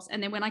workshops.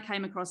 And then when I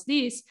came across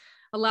this,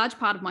 a large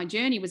part of my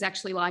journey was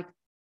actually like,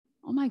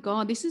 oh my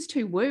God, this is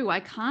too woo.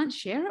 I can't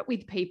share it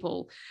with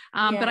people.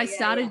 But I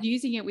started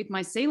using it with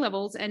my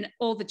C-levels, and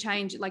all the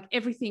change, like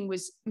everything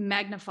was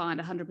magnified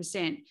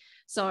 100%.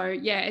 So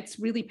yeah, it's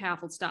really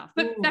powerful stuff.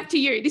 But back to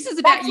you. This is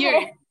about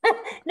you.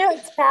 No,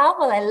 it's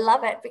powerful. I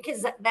love it,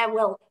 because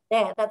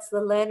that's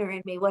the learner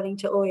in me, wanting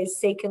to always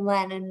seek and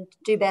learn and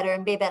do better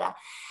and be better.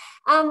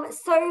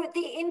 So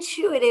the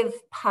intuitive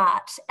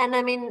part, and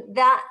I mean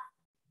that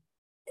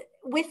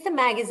with the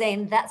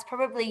magazine, that's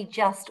probably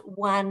just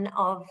one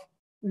of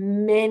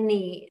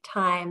many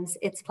times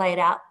it's played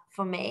out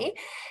for me.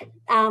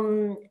 I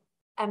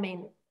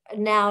mean,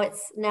 now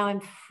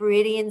I'm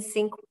pretty in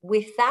sync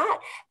with that,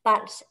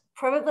 but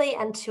probably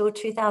until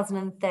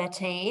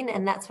 2013,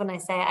 and that's when I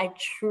say I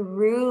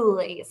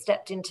truly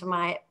stepped into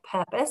my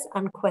purpose,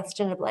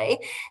 unquestionably.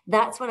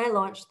 That's when I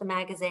launched the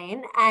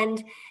magazine. And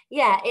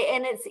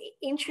and it's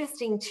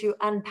interesting to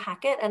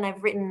unpack it, and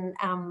I've written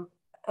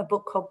a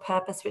book called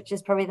Purpose, which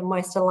is probably the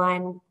most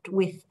aligned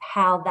with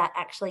how that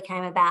actually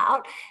came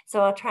about. So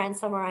I'll try and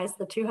summarize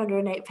the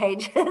 208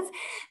 pages.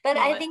 But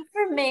I think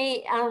for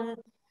me,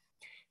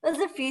 there's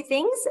a few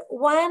things.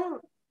 One,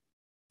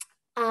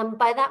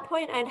 by that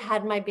point, I'd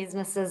had my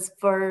businesses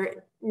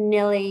for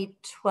nearly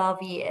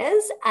 12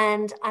 years,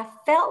 and I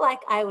felt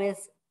like I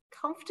was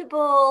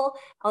comfortable.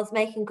 I was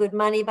making good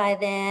money by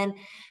then,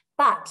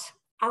 but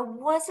I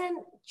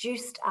wasn't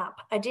juiced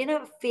up. I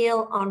didn't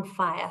feel on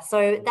fire.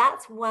 So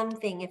that's one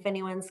thing, if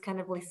anyone's kind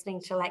of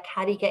listening to, like,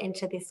 how do you get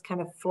into this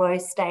kind of flow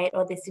state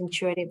or this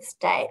intuitive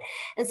state?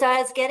 And so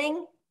I was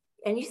getting,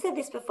 and you said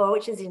this before,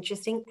 which is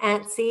interesting,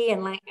 antsy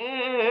and like,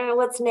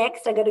 what's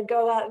next? I got to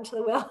go out into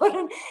the world.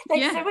 And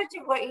like so much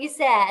of what you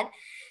said.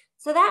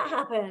 So that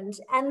happened.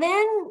 And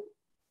then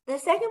the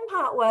second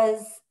part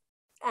was,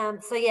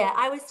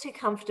 I was too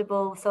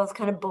comfortable. So I was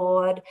kind of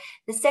bored.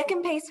 The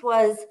second piece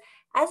was,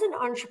 as an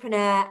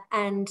entrepreneur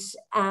and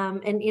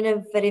an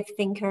innovative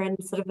thinker and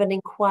sort of an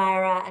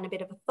inquirer and a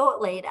bit of a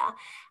thought leader,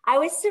 I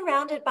was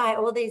surrounded by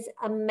all these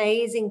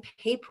amazing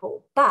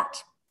people,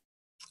 but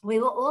we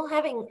were all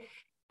having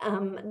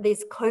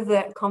these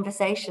covert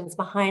conversations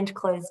behind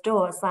closed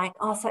doors, like,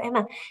 oh, so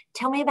Emma,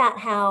 tell me about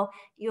how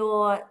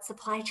your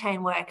supply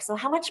chain works, or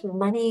how much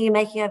money are you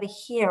making over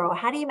here, or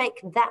how do you make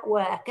that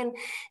work? And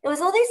it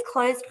was all these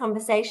closed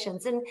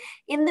conversations. And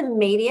in the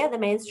media, the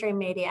mainstream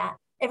media,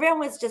 everyone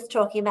was just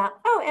talking about,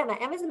 oh,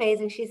 Emma's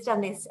amazing, she's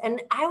done this.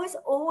 And I was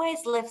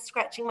always left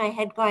scratching my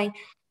head going,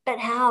 but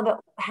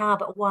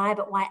why,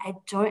 I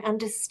don't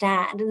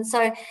understand. And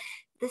so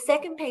the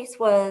second piece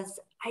was,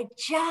 I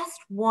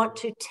just want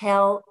to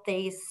tell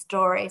these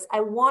stories. I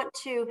want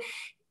to,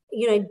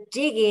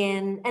 dig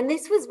in. And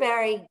this was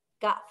very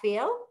gut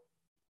feel.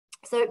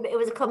 So it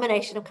was a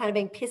combination of kind of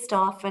being pissed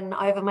off and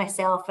over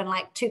myself and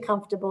like too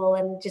comfortable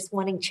and just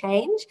wanting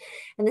change.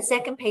 And the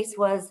second piece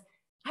was,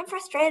 I'm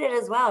frustrated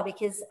as well,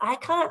 because I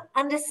can't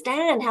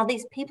understand how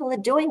these people are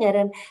doing it.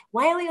 And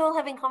why are we all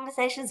having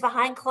conversations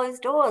behind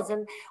closed doors?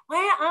 And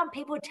why aren't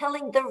people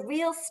telling the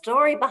real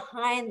story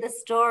behind the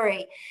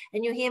story?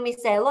 And you'll hear me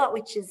say a lot,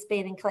 which has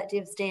been in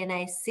Collective's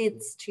DNA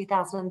since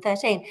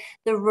 2013,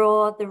 the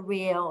raw, the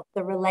real,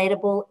 the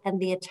relatable, and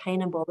the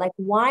attainable. Like,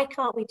 why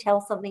can't we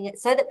tell something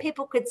so that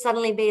people could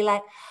suddenly be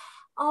like,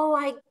 oh,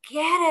 I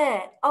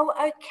get it. Oh,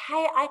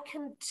 okay, I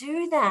can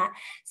do that.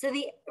 So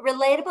the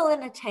relatable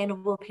and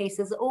attainable piece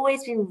has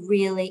always been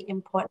really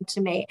important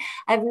to me.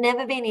 I've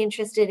never been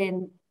interested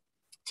in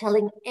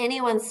telling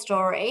anyone's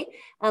story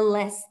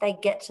unless they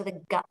get to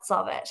the guts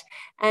of it.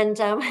 And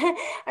I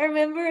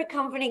remember a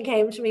company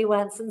came to me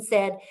once and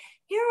said,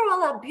 here are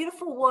all our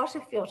beautiful water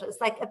filters.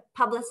 Like, a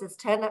publicist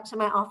turned up to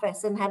my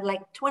office and had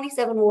like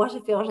 27 water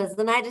filters.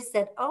 And I just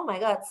said, oh my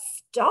God,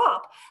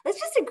 stop. Let's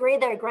just agree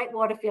they're a great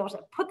water filter.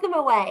 Put them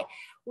away.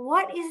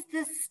 What is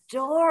the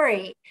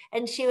story?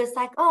 And she was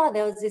like, oh,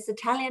 there was this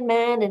Italian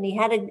man and he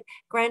had a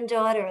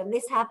granddaughter and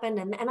this happened.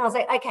 And I was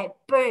like, okay,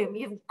 boom,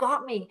 you've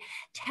got me.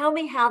 Tell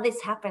me how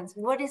this happens.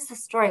 What is the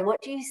story?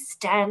 What do you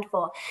stand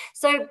for?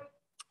 So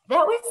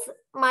that was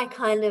my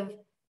kind of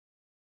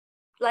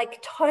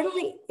like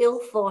totally ill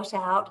thought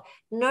out,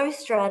 no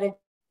strategy.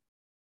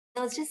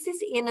 There was just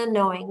this inner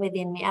knowing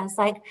within me. I was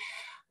like,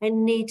 I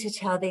need to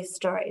tell these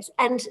stories.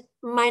 And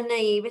my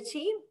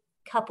naivety,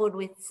 coupled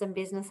with some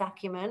business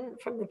acumen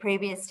from the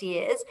previous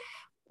years,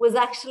 was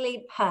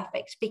actually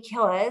perfect,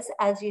 because,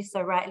 as you so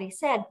rightly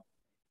said,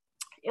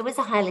 it was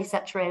a highly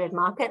saturated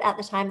market. At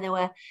the time, there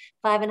were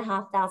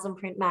 5,500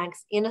 print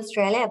mags in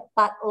Australia,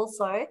 but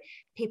also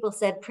people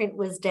said print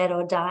was dead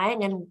or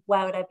dying, and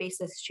why would I be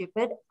so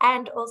stupid?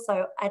 And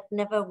also, I'd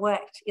never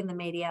worked in the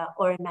media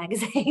or in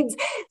magazines.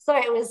 So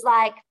it was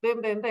like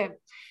boom, boom, boom.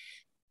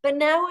 But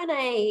now when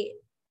I,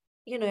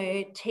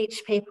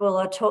 teach people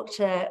or talk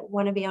to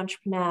wannabe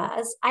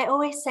entrepreneurs, I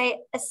always say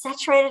a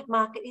saturated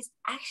market is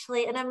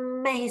actually an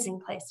amazing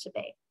place to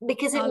be,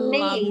 because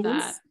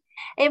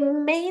it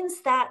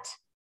means that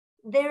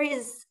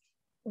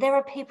there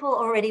are people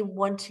already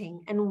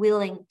wanting and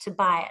willing to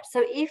buy it.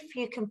 So if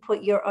you can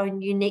put your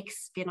own unique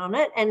spin on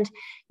it, and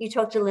you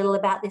talked a little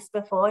about this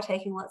before,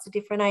 taking lots of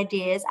different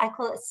ideas, I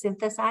call it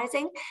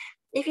synthesizing.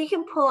 If you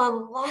can pull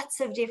on lots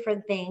of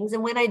different things,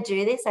 and when I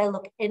do this, I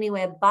look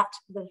anywhere but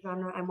the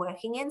genre I'm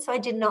working in. So I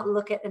did not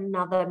look at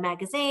another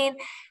magazine.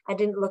 I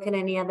didn't look at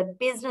any other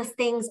business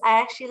things.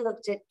 I actually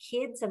looked at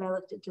kids, and I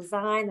looked at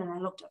design, and I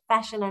looked at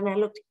fashion, and I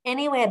looked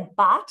anywhere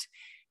but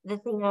the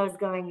thing I was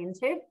going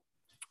into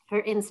for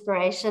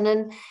inspiration.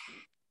 And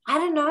I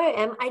don't know,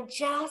 Em, I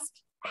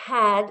just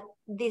had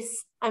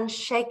this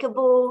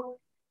unshakable,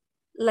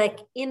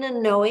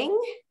 inner knowing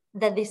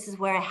that this is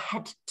where I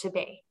had to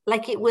be.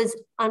 It was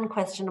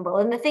unquestionable.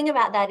 And the thing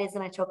about that is,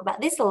 and I talk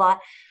about this a lot,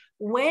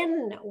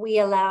 when we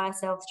allow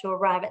ourselves to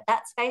arrive at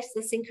that space,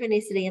 the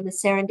synchronicity and the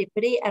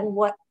serendipity and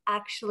what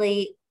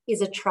actually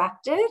is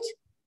attracted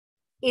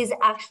is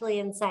actually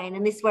insane.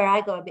 And this is where I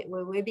go a bit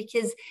woo-woo,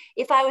 because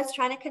if I was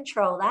trying to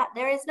control that,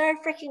 there is no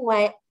freaking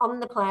way on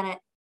the planet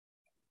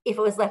if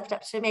it was left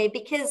up to me,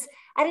 because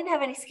I didn't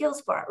have any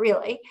skills for it,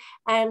 really.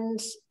 And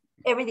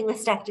everything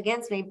was stacked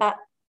against me. But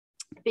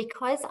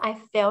because I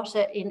felt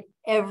it in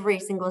every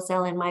single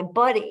cell in my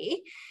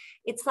body,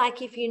 it's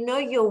like, if you know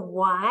your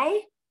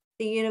why,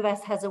 the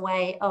universe has a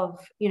way of,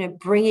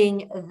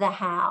 bringing the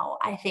how,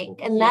 I think.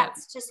 And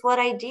that's just what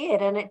I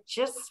did. And it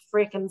just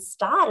freaking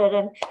started.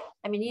 And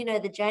I mean,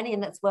 the journey,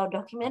 and that's well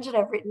documented.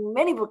 I've written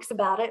many books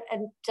about it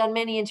and done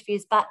many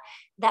interviews, but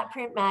that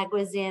print mag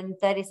was in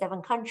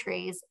 37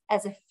 countries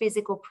as a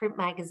physical print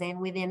magazine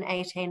within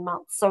 18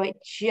 months. So it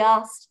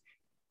just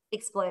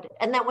exploded.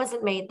 And that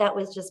wasn't me. That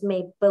was just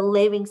me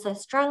believing so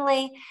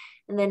strongly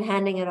and then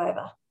handing it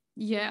over.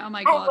 Yeah. Oh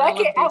my God. I love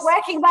this. I'm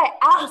working my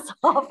ass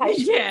off.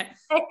 Yeah.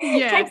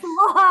 It takes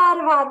a lot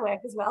of hard work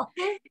as well.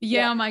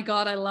 Yeah. Oh my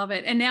God. I love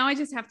it. And now I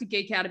just have to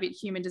geek out a bit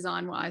human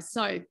design wise.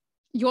 So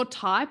your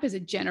type as a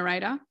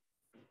generator,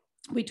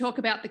 we talk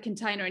about the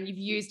container, and you've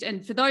used,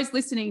 and for those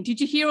listening, did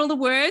you hear all the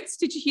words?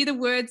 Did you hear the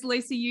words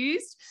Lisa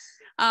used?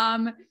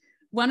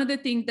 One of the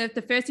things that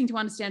the first thing to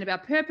understand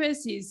about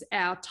purpose is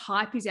our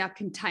type is our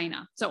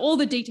container. So all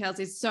the details,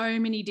 there's so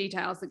many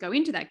details that go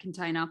into that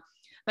container.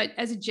 But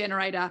as a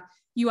generator,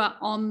 you are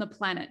on the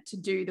planet to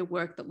do the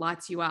work that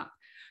lights you up.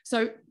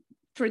 So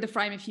through the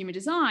frame of human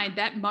design,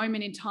 that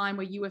moment in time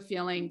where you are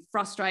feeling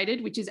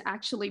frustrated, which is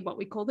actually what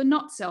we call the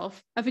not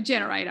self of a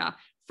generator,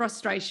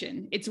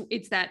 frustration.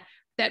 It's that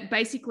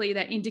basically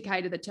that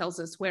indicator that tells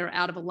us we're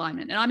out of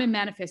alignment. And I'm a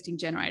manifesting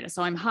generator,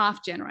 so I'm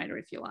half generator,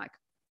 if you like.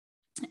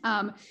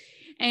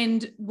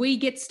 And we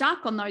get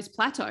stuck on those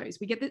plateaus.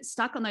 We get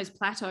stuck on those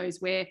plateaus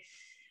where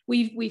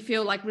we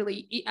feel like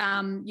really,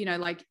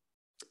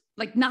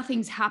 like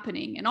nothing's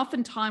happening. And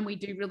oftentimes we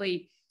do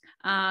really,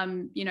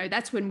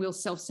 that's when we'll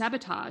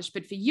self-sabotage.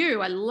 But for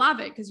you, I love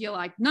it, because you're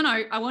like, no,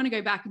 I want to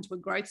go back into a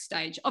growth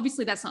stage.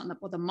 Obviously, that's not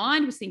what the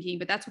mind was thinking,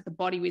 but that's what the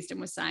body wisdom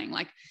was saying.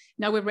 Like,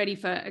 no, we're ready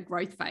for a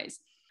growth phase.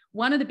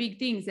 One of the big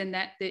things, and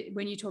that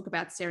when you talk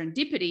about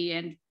serendipity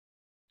and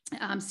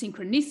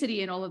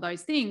synchronicity and all of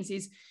those things,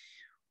 is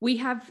we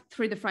have,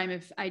 through the frame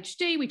of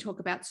HD, we talk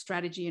about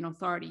strategy and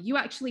authority. You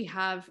actually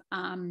have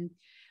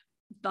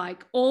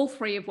all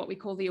three of what we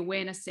call the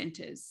awareness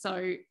centers.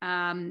 So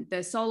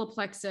the solar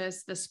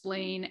plexus, the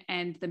spleen,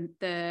 and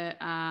the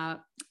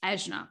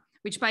ajna,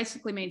 which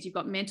basically means you've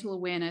got mental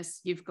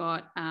awareness, you've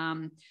got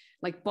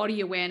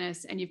body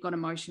awareness, and you've got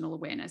emotional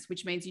awareness,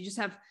 which means you just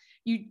have,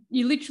 you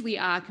literally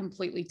are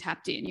completely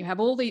tapped in. You have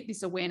all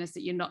this awareness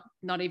that you're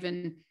not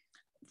even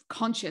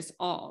conscious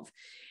of.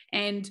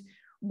 And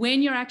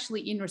when you're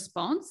actually in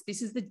response,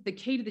 this is the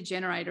key to the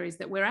generator, is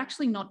that we're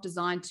actually not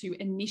designed to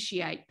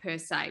initiate per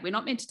se. We're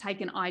not meant to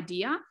take an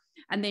idea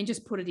and then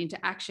just put it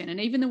into action. And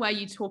even the way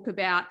you talk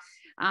about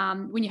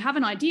when you have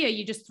an idea,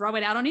 you just throw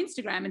it out on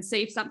Instagram and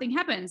see if something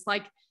happens.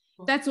 Like,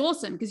 that's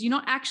awesome, because you're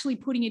not actually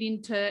putting it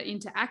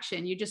into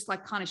action. You're just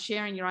like kind of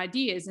sharing your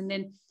ideas, and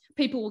then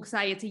people will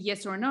say it's a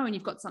yes or a no, and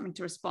you've got something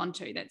to respond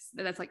to.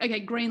 That's like,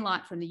 okay, green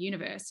light from the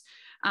universe.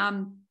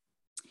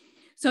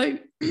 So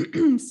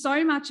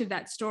much of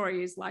that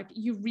story is like,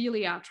 you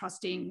really are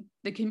trusting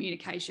the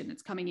communication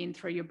that's coming in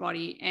through your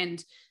body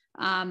and,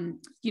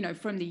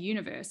 from the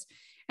universe.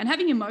 And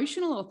having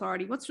emotional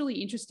authority, what's really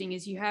interesting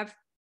is you have,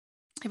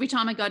 every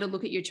time I go to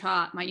look at your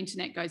chart, my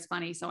internet goes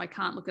funny, so I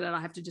can't look at it.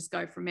 I have to just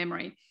go from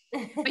memory.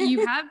 But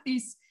you have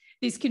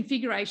this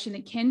configuration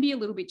that can be a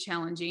little bit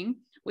challenging,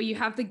 where you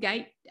have the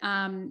gate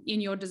in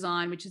your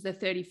design, which is the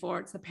 34.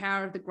 It's the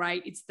power of the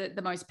great. It's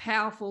the most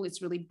powerful.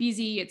 It's really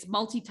busy. It's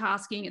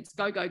multitasking. It's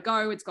go, go,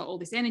 go. It's got all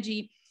this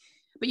energy.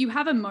 but you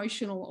have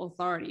emotional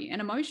authority. And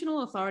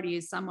emotional authority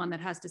is someone that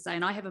has to say,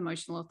 and I have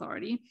emotional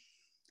authority.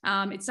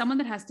 It's someone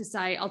that has to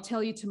say, I'll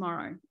tell you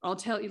tomorrow. I'll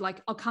tell you,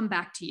 like, I'll come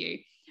back to you.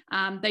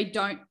 They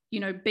don't,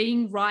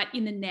 being right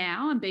in the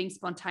now and being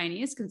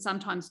spontaneous can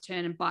sometimes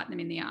turn and bite them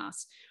in the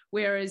ass.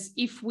 Whereas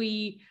if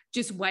we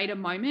just wait a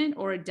moment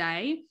or a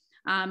day,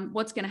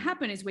 what's going to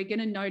happen is we're going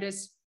to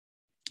notice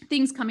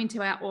things come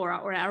into our aura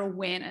or our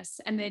awareness,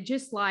 and they're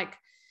just like,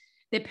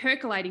 they're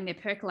percolating,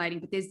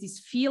 but there's this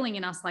feeling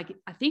in us like,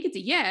 I think it's a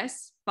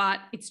yes, but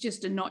it's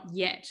just a not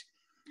yet.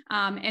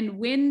 And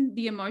when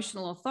the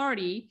emotional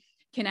authority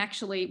can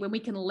actually, when we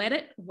can let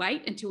it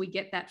wait until we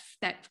get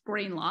that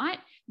green light,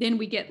 then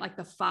we get like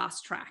the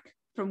fast track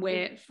from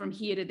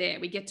here to there.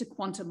 We get to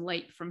quantum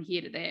leap from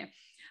here to there.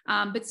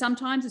 But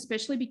sometimes,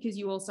 especially because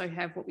you also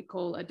have what we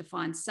call a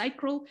defined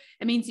sacral,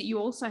 it means that you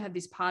also have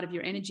this part of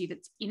your energy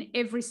that's in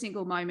every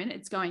single moment.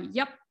 It's going,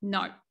 yep,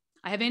 no,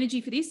 I have energy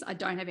for this. I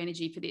don't have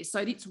energy for this. So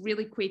it's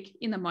really quick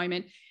in the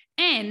moment.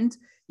 And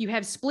you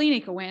have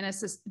splenic awareness,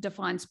 this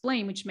defined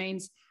spleen, which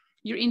means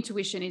your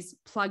intuition is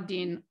plugged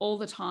in all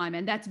the time.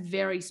 And that's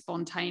very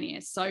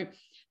spontaneous. So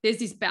there's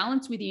this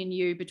balance within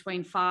you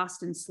between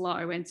fast and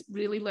slow. And it's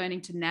really learning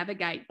to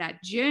navigate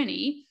that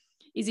journey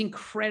is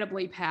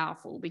incredibly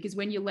powerful, because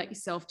when you let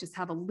yourself just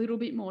have a little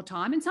bit more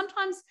time, and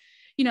sometimes,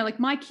 like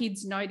my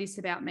kids know this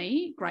about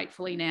me,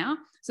 gratefully now.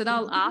 So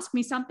they'll ask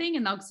me something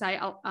and they'll say,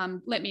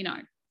 let me know.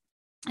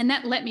 And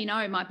that let me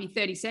know might be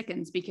 30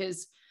 seconds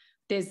because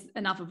there's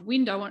enough of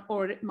window,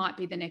 or it might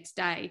be the next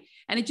day.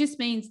 And it just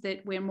means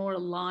that we're more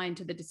aligned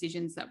to the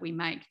decisions that we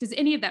make. Does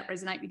any of that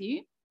resonate with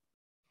you?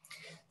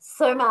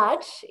 So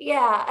much.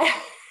 Yeah.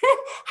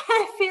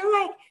 I feel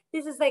like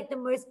this is like the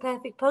most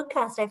perfect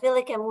podcast. I feel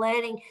like I'm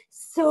learning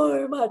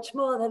so much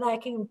more than I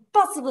can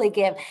possibly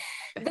give.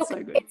 That's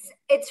so good.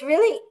 It's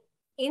really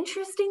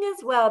interesting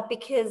as well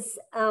because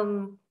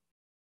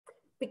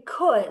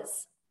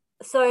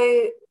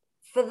so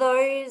for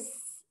those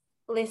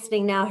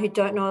listening now who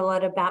don't know a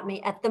lot about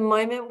me, at the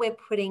moment we're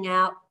putting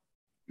out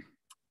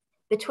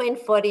between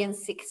 40 and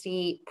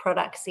 60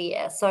 products a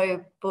year.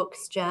 So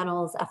books,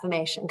 journals,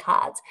 affirmation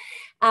cards.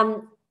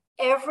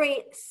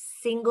 Every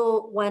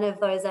single one of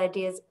those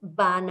ideas,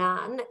 bar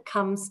none,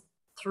 comes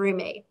through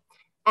me.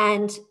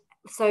 And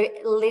so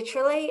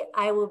literally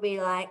I will be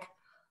like,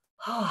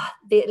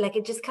 like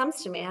it just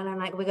comes to me and I'm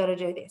like, we got to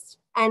do this.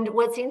 And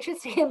what's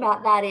interesting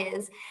about that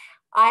is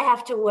I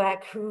have to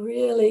work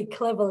really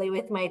cleverly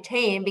with my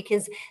team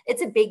because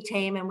it's a big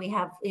team, and we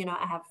have,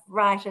 I have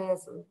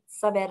writers and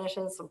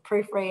sub-editors and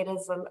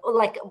proofreaders and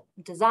like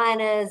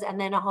designers,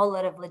 and then a whole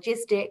lot of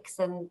logistics,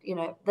 and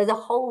there's a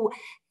whole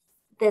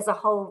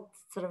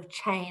sort of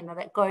chain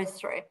that goes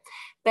through.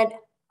 But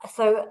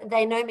so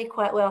they know me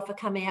quite well for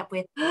coming up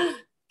with,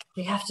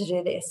 we have to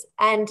do this.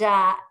 And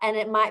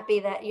it might be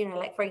that,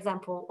 like, for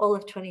example, all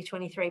of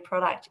 2023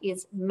 product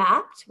is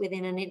mapped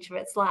within an inch of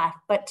its life.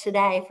 But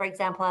today, for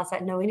example, I was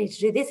like, no, we need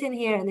to do this in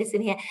here and this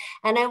in here.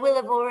 And I will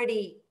have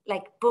already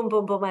like, boom,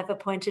 boom, boom, I've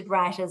appointed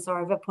writers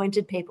or I've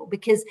appointed people,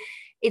 because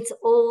it's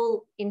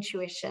all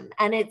intuition.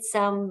 And it's,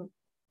 and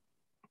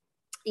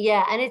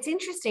it's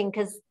interesting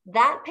because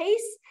that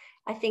piece,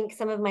 I think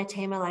some of my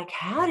team are like,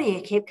 how do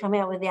you keep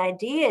coming up with the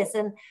ideas?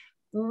 And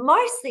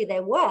mostly they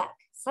work.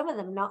 Some of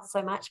them not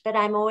so much, but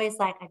I'm always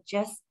like, I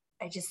just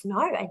know,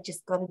 I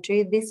just got to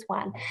do this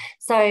one.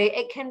 So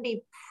it can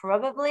be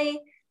probably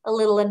a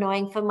little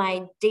annoying for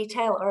my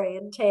detail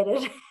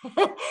orientated,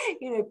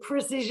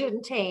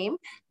 precision team,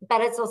 but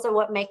it's also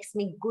what makes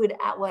me good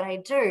at what I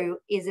do.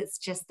 Is it's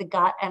just the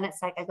gut, and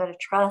it's like, I got to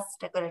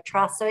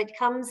trust. So it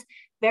comes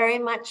very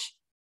much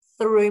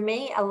through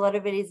me. A lot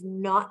of it is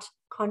not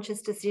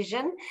conscious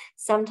decision.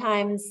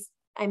 Sometimes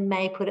I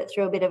may put it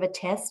through a bit of a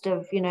test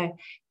of,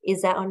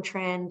 is that on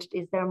trend?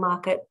 Is there a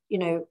market,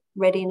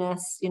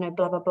 readiness,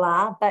 blah, blah,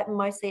 blah. But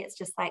mostly it's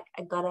just like,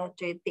 I gotta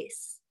do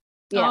this.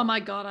 Yeah. Oh my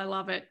God, I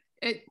love it.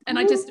 And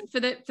I just, for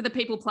the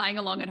people playing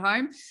along at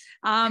home,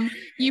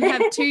 you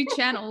have two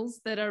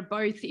channels that are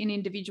both in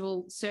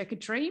individual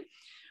circuitry.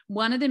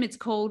 One of them, it's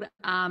called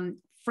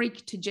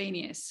Freak to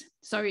Genius.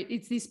 So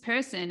it's this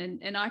person,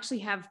 and I actually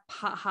have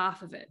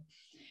half of it.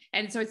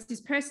 And so it's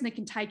this person that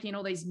can take in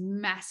all these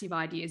massive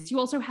ideas. You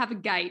also have a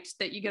gate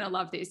that you're going to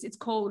love this. It's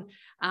called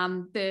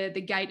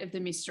the gate of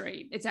the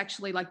mystery. It's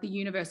actually like the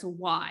universal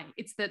why.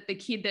 It's the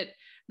kid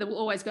that will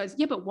always goes,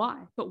 yeah, but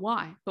why? But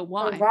why? But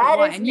why? Well, that but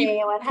why? is And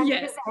me,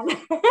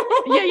 100%.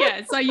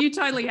 Yeah. So you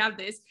totally have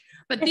this.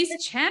 But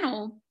this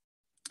channel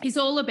is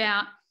all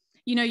about,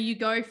 you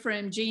go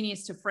from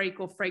genius to freak,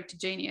 or freak to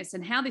genius.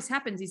 And how this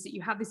happens is that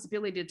you have this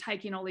ability to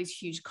take in all these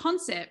huge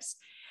concepts.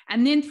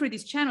 And then through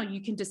this channel,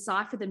 you can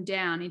decipher them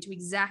down into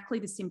exactly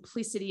the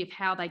simplicity of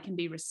how they can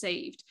be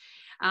received.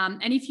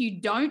 And if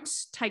you don't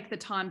take the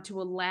time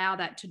to allow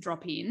that to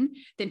drop in,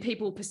 then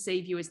people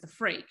perceive you as the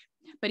freak.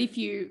 But if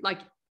you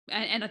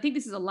and I think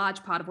this is a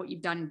large part of what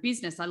you've done in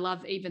business. I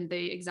love even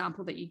the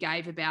example that you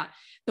gave about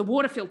the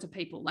water filter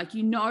people. Like,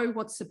 you know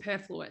what's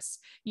superfluous,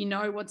 you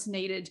know what's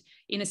needed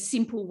in a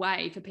simple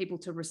way for people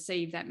to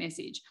receive that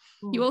message.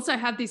 You also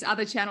have this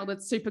other channel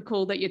that's super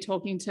cool that you're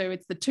talking to.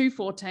 It's the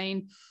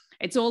 214.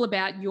 It's all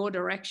about your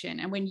direction.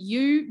 And when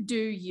you do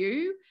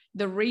you,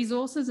 the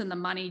resources and the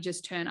money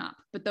just turn up.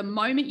 But the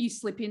moment you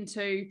slip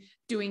into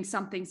doing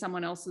something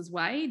someone else's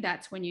way,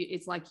 that's when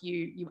it's like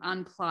you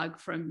unplug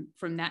from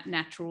that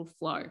natural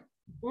flow.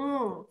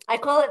 I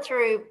call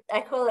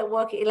it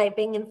walking, like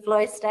being in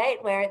flow state,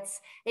 where it's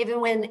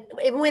even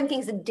when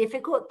things are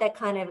difficult, they're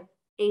kind of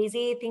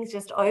easy, things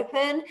just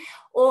open.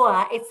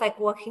 Or it's like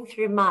walking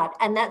through mud,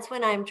 and that's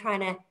when I'm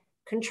trying to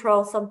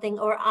control something,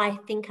 or I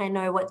think I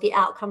know what the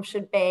outcome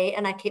should be,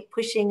 and I keep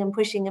pushing and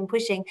pushing and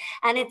pushing.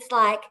 And it's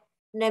like,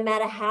 no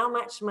matter how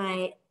much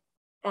my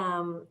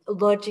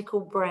logical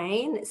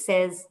brain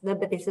says, no,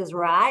 but this is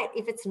right,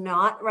 if it's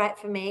not right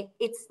for me,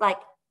 it's like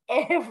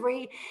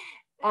every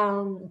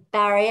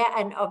barrier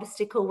and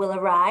obstacle will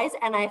arise.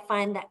 And I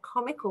find that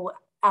comical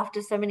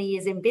after so many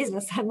years in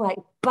business. I'm like,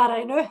 but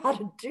I know how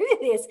to do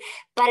this.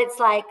 But it's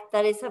like,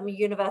 that is some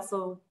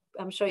universal,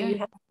 I'm sure you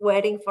have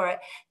wording for it,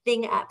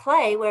 thing at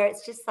play, where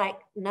it's just like,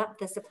 nope,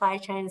 the supply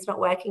chain is not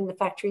working, the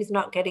factory is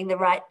not getting the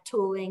right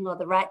tooling or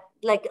the right,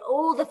 like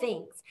all the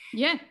things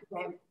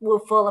will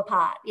fall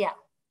apart.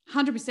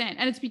 100%.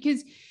 And it's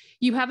because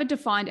you have a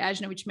defined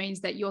ajna, which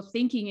means that your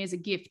thinking is a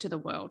gift to the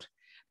world,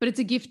 but it's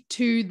a gift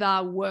to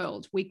the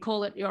world. We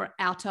call it your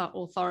outer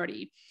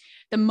authority.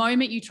 The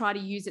moment you try to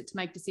use it to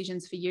make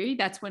decisions for you,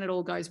 that's when it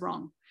all goes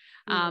wrong.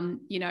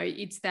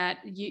 It's that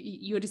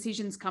your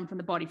decisions come from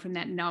the body, from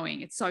that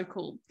knowing. It's so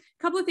cool.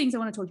 A couple of things I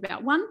want to talk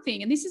about. One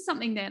thing, and this is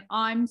something that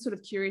I'm sort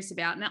of curious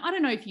about. Now, I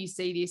don't know if you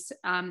see this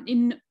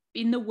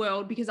in the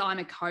world, because I'm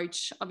a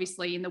coach,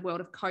 obviously in the world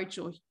of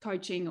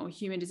coaching or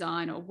human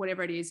design or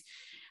whatever it is.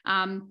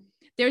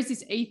 There is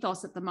this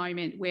ethos at the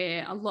moment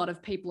where a lot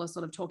of people are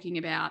sort of talking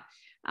about,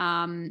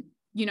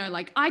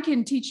 like, I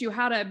can teach you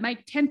how to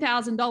make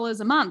 $10,000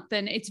 a month.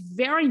 And it's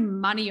very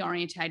money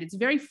orientated. It's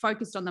very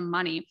focused on the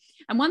money.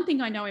 And one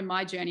thing I know in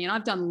my journey, and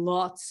I've done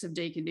lots of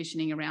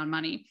deconditioning around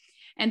money,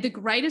 and the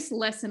greatest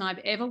lesson I've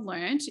ever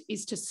learned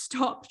is to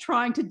stop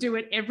trying to do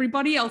it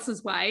everybody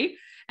else's way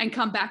and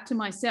come back to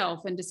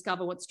myself and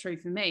discover what's true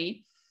for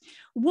me.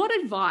 What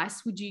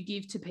advice would you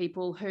give to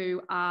people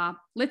who are,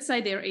 let's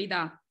say they're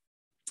either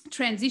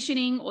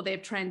transitioning or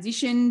they've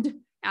transitioned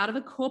out of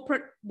the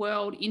corporate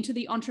world into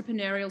the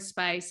entrepreneurial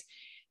space?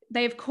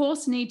 They, of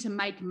course, need to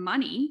make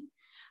money.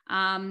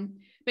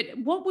 But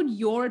what would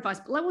your advice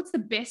be? Like, what's the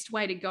best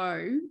way to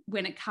go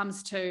when it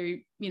comes to,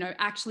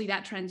 actually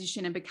that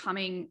transition and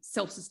becoming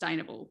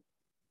self-sustainable?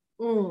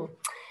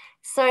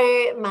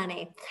 So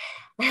money.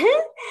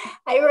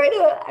 I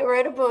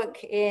wrote a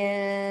book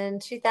in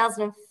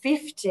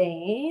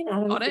 2015.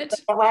 Got it.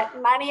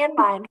 Money and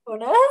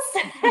mindfulness.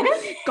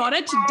 Got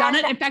it. Done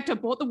it. In fact, I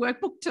bought the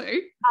workbook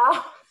too.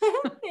 Oh,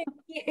 thank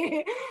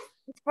you.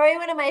 It's probably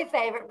one of my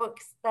favorite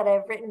books that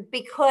I've written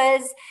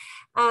because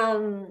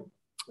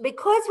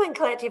when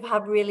Collective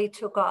Hub really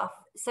took off,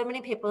 so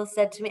many people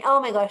said to me, oh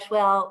my gosh,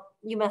 well,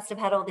 you must have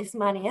had all this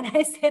money. And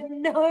I said,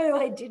 no,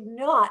 I did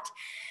not.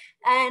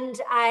 And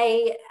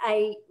I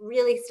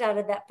really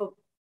started that book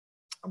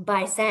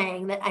by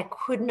saying that I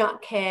could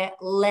not care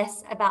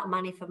less about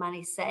money for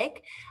money's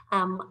sake.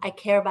 I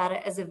care about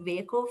it as a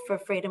vehicle for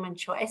freedom and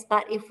choice.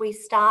 But if we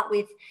start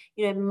with,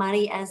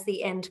 money as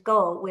the end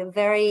goal, we're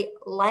very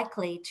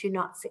likely to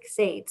not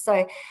succeed.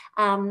 So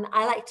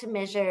I like to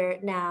measure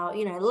now,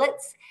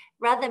 let's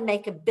rather than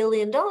make $1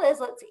 billion,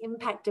 let's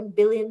impact 1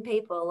 billion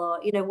people, or,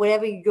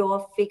 whatever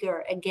your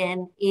figure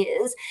again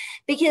is,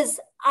 because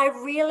I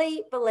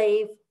really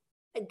believe,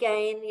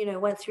 again,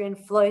 once you're in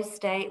flow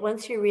state,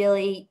 once you're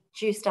really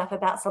juiced up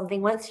about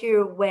something, once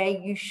you're where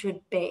you should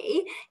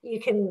be, you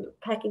can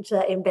package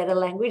that in better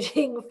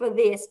languaging for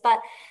this, but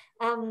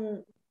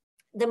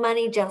the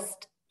money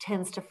just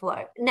tends to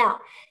flow.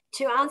 Now,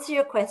 to answer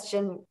your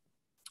question,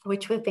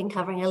 which we've been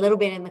covering a little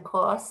bit in the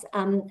course,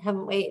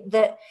 haven't we,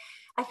 that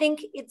I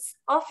think it's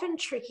often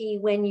tricky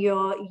when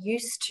you're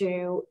used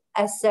to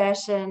a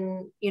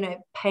certain,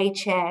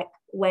 paycheck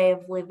way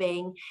of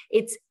living.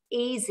 It's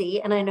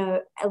easy, and I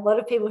know a lot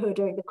of people who are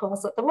doing the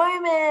course at the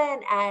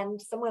moment,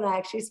 and someone I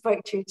actually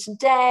spoke to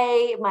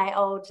today, my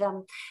old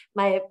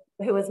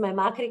who was my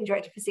marketing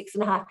director for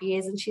 6.5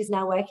 years, and she's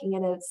now working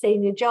in a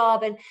senior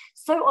job. And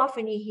so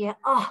often you hear,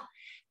 oh,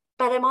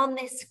 but I'm on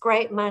this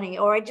great money,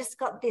 or I just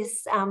got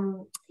this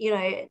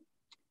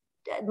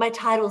my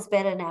title's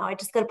better now, I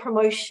just got a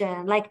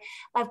promotion, like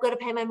I've got to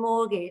pay my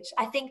mortgage.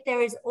 I think there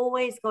is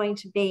always going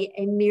to be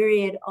a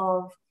myriad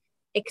of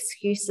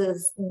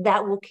excuses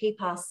that will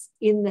keep us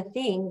in the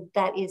thing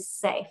that is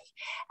safe.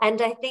 And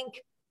I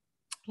think,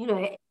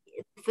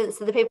 for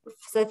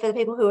the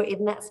people who are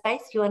in that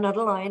space, you are not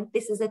alone.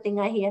 This is a thing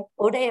I hear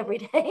all day, every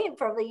day, and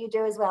probably you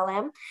do as well,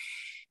 Em.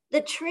 The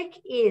trick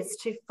is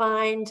to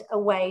find a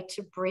way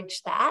to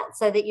bridge that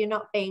so that you're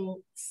not being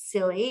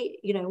silly.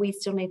 We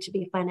still need to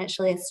be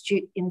financially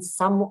astute in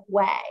some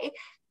way,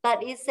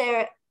 but is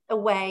there a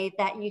way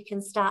that you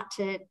can start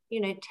to,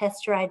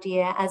 test your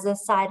idea as a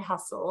side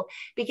hustle?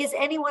 Because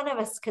any one of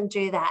us can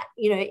do that,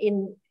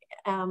 in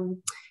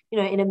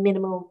a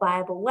minimal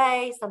viable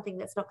way, something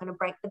that's not going to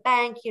break the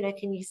bank.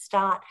 Can you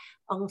start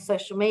on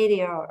social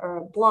media or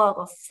a blog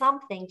or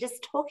something,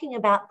 just talking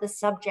about the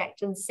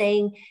subject and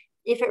seeing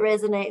if it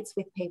resonates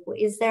with people?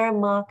 Is there a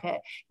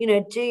market?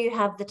 Do you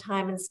have the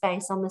time and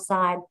space on the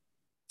side,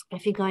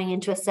 if you're going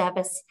into a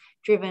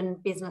service-driven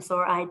business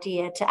or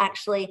idea, to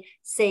actually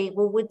see,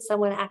 well, would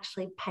someone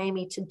actually pay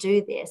me to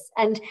do this?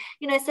 And,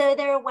 so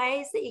there are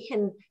ways that you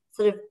can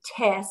sort of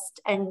test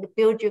and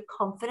build your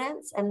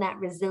confidence and that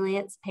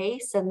resilience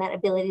piece and that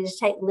ability to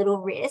take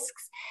little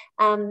risks,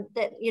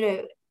 that,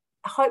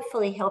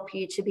 hopefully help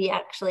you to be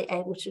actually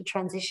able to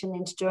transition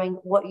into doing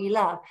what you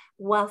love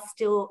while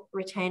still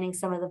retaining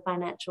some of the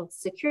financial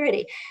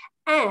security.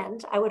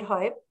 And I would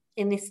hope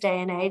in this day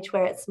and age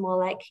where it's more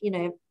like,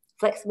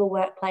 flexible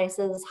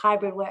workplaces,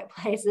 hybrid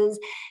workplaces,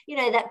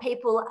 that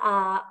people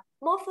are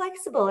more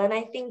flexible. And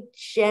I think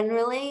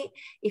generally,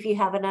 if you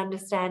have an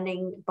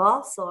understanding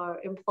boss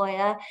or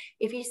employer,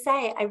 if you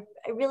say,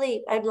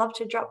 I'd love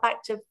to drop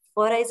back to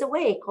 4 days a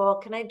week, or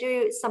can I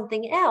do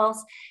something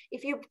else?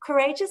 If you're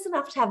courageous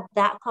enough to have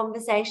that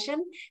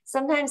conversation,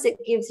 sometimes it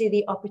gives you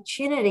the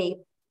opportunity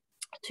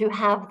to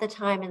have the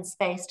time and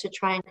space to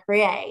try and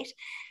create.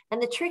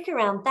 And the trick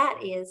around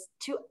that is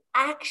to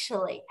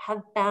actually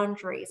have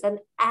boundaries and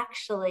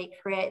actually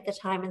create the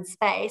time and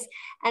space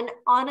and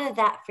honor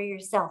that for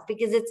yourself,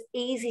 because it's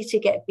easy to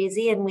get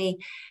busy and we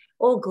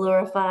all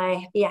glorify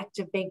the act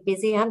of being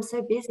busy. I'm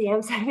so busy.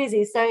 I'm so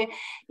busy. So,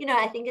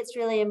 I think it's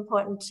really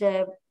important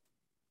to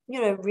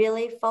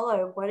really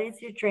follow, what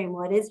is your dream?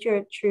 What is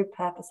your true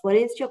purpose? What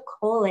is your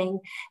calling?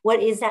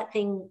 What is that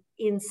thing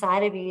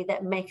inside of you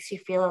that makes you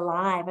feel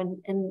alive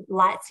and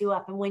lights you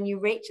up? And when you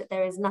reach it,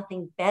 there is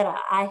nothing better,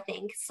 I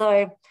think.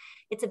 So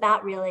it's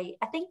about really,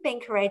 I think, being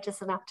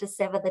courageous enough to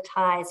sever the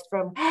ties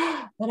from,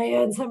 but I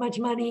earn so much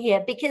money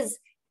here. Because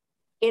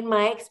in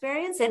my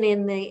experience and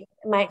in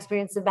my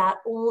experience about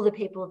all the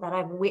people that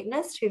I've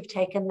witnessed who've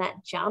taken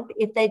that jump,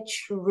 if they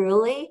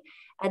truly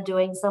are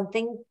doing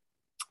something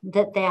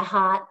that their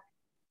heart,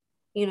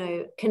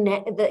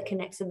 that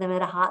connects with them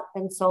at a heart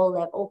and soul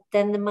level,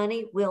 then the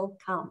money will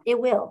come. It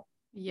will.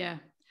 Yeah,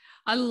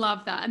 I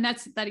love that. And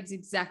that is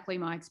exactly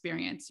my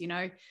experience.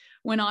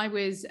 When I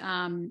was,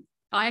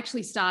 I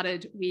actually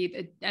started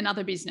with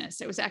another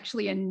business. It was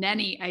actually a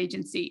nanny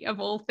agency of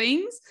all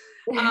things.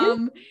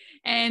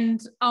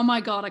 And oh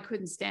my God, I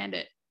couldn't stand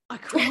it. I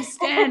couldn't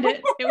stand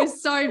it. It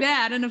was so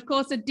bad. And of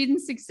course it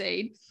didn't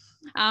succeed.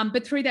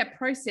 But through that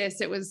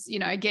process, it was,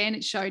 again,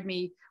 it showed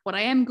me what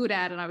I am good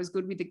at, and I was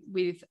good with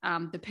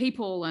the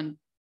people. And,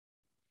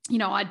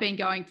 I'd been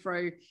going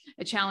through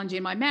a challenge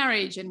in my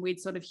marriage, and we'd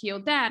sort of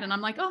healed that. And I'm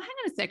like, oh, hang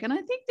on a second.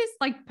 I think this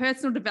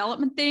personal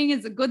development thing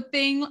is a good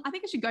thing. I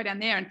think I should go down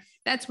there. And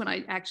that's when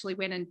I actually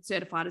went and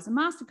certified as a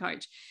master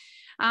coach.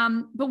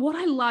 But what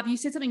I love, you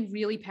said something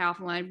really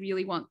powerful, and I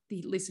really want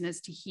the listeners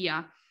to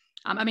hear.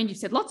 You've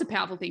said lots of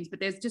powerful things,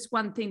 but there's just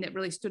one thing that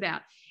really stood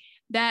out.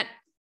 That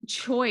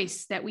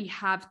choice that we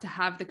have to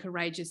have the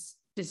courageous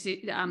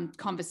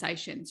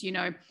conversations.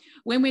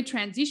 When we're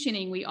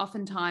transitioning, we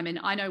oftentimes, and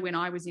I know when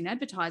I was in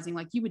advertising,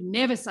 you would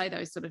never say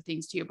those sort of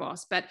things to your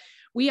boss, but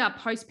we are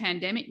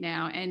post-pandemic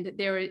now, and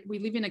we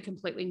live in a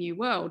completely new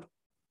world.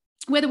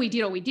 Whether we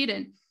did or we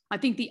didn't, I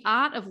think the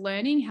art of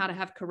learning how to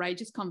have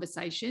courageous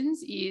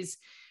conversations is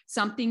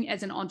something,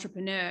 as an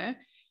entrepreneur,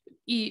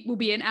 it will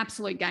be an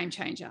absolute game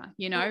changer.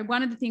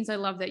 One of the things I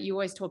love that you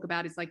always talk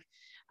about is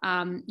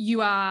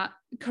you are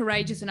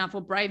courageous enough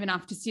or brave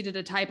enough to sit at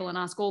a table and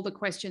ask all the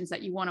questions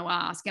that you want to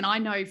ask. And I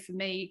know for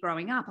me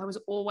growing up, I was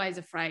always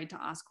afraid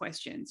to ask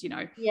questions,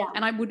 Yeah.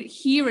 And I would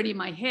hear it in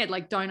my head,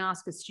 don't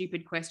ask a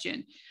stupid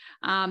question.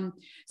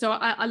 So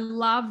I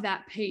love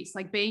that piece,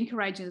 being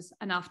courageous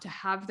enough to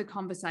have the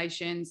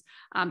conversations,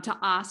 to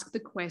ask the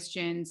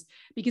questions,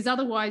 because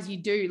otherwise you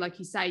do, like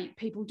you say,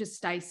 people just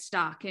stay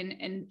stuck.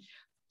 And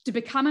to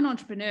become an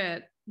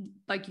entrepreneur,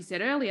 like you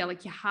said earlier,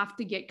 you have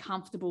to get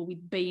comfortable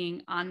with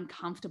being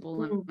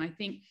uncomfortable. And I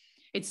think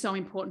it's so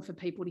important for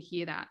people to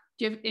hear that.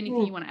 Do you have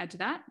anything you want to add to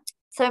that?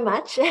 So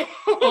much.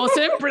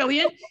 Awesome.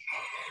 Brilliant.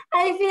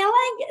 I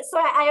feel so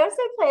I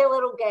also play a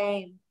little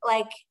game.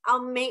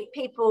 I'll meet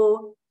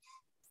people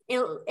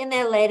in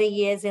their later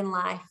years in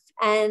life,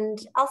 and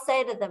I'll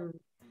say to them,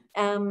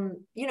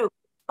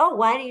 oh,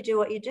 why do you do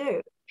what you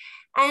do?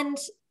 And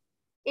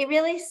it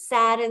really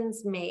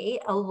saddens me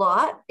a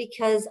lot,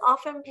 because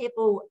often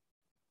people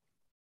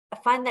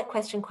find that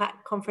question quite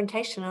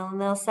confrontational, and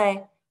they'll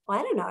say, well,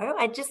 I don't know,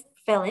 I just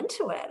fell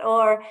into it.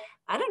 Or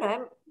I don't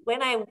know,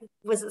 when I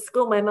was at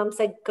school, my mum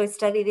said, go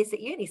study this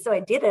at uni. So I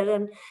did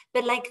it.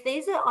 But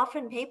these are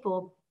often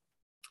people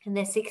in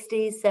their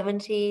 60s,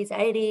 70s,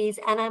 80s.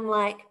 And I'm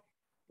like,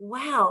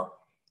 wow,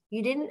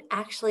 you didn't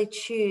actually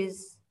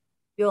choose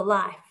your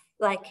life.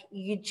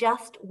 You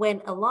just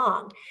went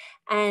along,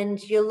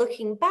 and you're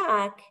looking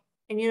back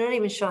and you're not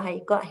even sure how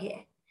you got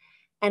here.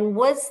 And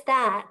was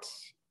that,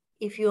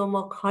 if you're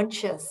more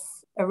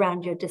conscious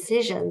around your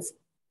decisions,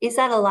 is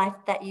that a life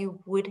that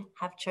you would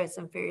have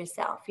chosen for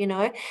yourself, you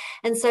know?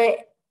 And so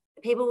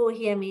people will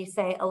hear me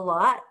say a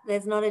lot,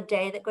 there's not a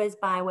day that goes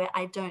by where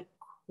I don't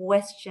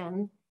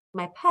question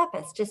my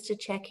purpose, just to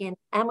check in,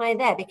 am I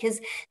there? Because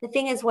the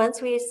thing is,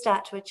 once we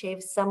start to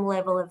achieve some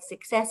level of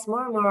success,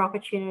 more and more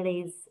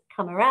opportunities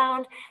come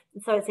around.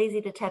 And so it's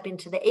easy to tap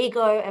into the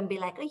ego and be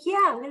like, oh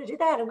yeah, I'm going to do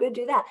that, I'm going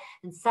to do that.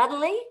 And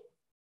suddenly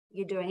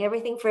you're doing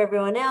everything for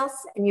everyone else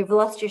and you've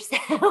lost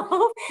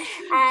yourself.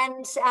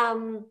 And,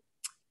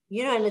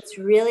 you know, and it's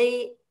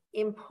really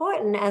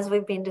important, as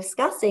we've been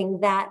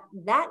discussing, that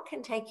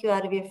can take you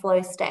out of your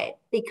flow state,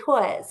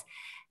 because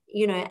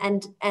you know,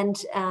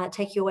 and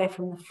take you away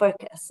from the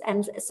focus.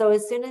 And so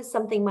as soon as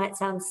something might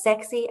sound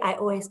sexy, I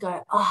always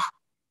go, oh,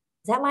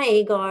 is that my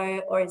ego,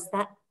 or is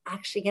that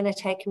actually going to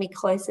take me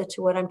closer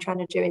to what I'm trying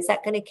to do? Is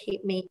that going to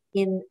keep me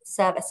in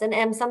service?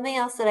 And something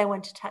else that I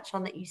want to touch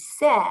on that you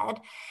said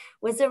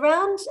was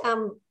around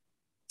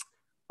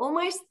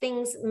almost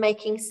things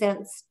making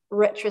sense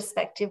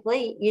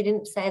retrospectively. You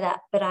didn't say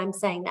that, but I'm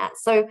saying that.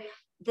 So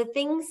the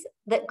things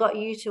that got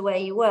you to where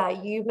you were,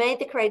 you made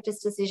the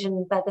courageous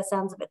decision, by the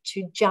sounds of it,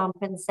 to jump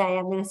and say,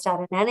 I'm going to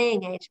start a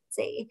nannying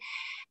agency.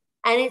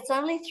 And it's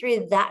only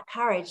through that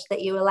courage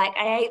that you were like,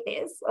 I hate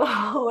this,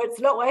 or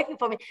it's not working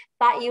for me.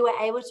 But you were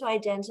able to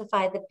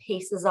identify the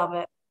pieces of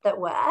it that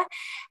were.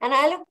 And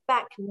I look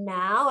back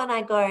now and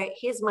I go,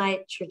 here's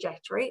my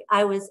trajectory.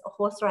 I was a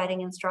horse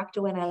riding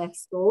instructor when I left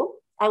school.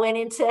 I went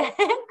into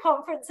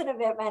conference and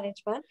event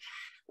management.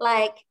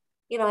 Like,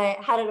 you know, I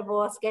had a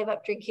divorce, gave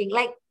up drinking.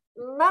 Like,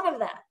 none of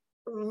that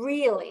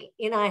really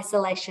in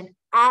isolation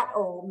at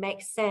all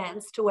makes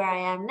sense to where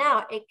I am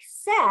now,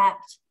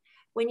 except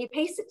when you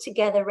piece it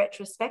together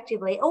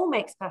retrospectively, it all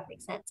makes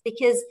perfect sense,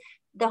 because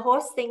the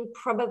horse thing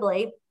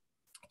probably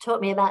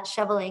taught me about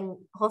shoveling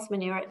horse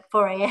manure at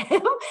 4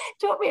 a.m.,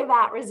 taught me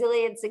about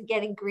resilience and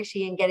getting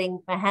gritty and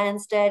getting my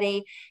hands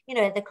dirty. You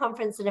know, the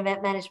conference and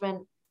event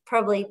management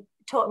probably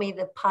taught me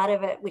the part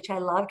of it which I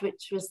loved,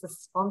 which was the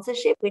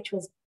sponsorship, which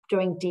was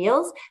doing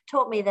deals,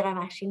 taught me that I'm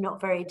actually not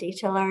very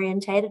detail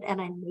orientated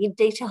and I need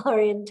detail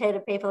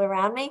orientated people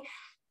around me.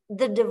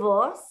 The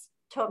divorce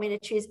taught me to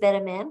choose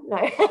better men. No,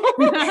 but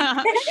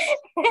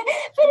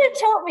it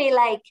taught me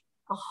like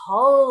a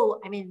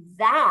whole, I mean,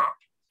 that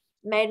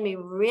made me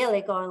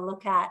really go and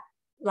look at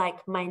like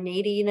my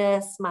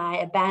neediness, my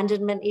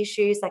abandonment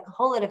issues, like a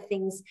whole lot of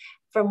things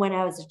from when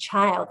I was a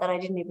child that I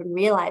didn't even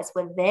realize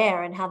were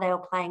there, and how they were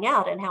playing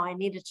out, and how I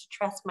needed to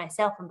trust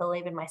myself and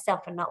believe in myself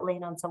and not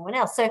lean on someone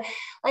else. So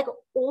like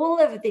all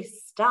of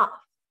this stuff,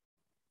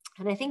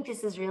 and I think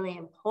this is really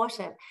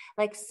important,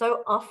 like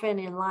so often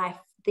in life,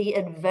 the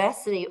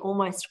adversity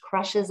almost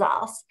crushes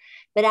us.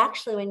 But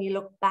actually, when you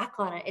look back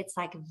on it, it's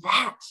like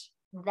that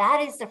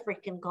is the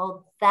freaking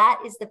gold.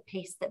 That is the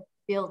piece that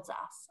builds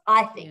us,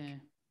 I think. Yeah.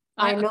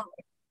 I know.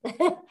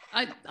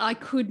 I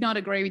could not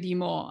agree with you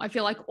more. I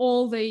feel like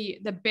all the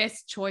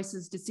best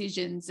choices,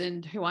 decisions,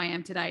 and who I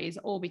am today is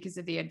all because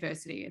of the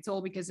adversity. It's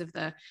all because of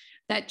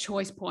that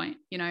choice point.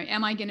 You know,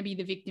 am I going to be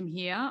the victim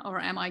here, or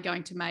am I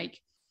going to make,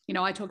 you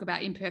know, I talk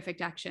about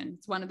imperfect action.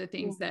 It's one of the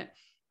things that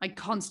I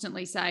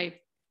constantly say,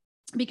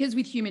 because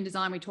with human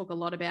design, we talk a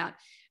lot about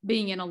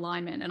being in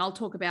alignment. And I'll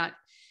talk about,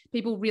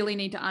 people really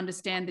need to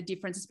understand the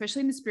difference,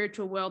 especially in the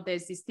spiritual world.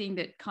 There's this thing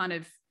that kind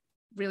of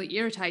really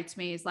irritates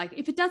me, is like,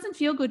 if it doesn't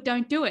feel good,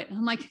 don't do it. And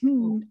I'm like,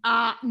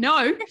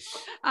 no.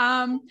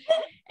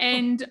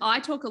 And I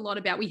talk a lot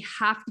about, we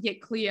have to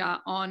get clear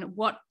on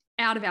what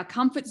out of our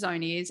comfort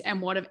zone is and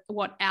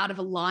what out of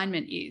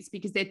alignment is,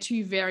 because they're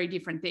two very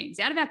different things.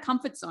 Out of our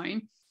comfort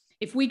zone,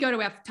 if we go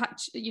to our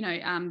touch, you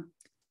know,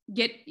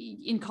 get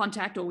in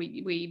contact, or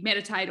we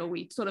meditate, or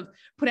we sort of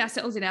put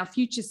ourselves in our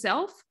future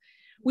self,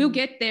 we'll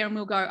get there and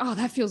we'll go, oh,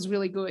 that feels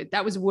really good.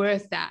 That was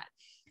worth that.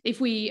 If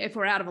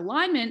we're out of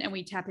alignment and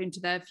we tap into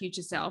the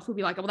future self, we'll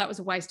be like, oh, well, that was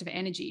a waste of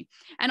energy.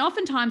 And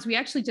oftentimes we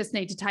actually just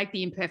need to take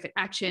the imperfect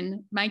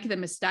action, make the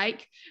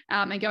mistake,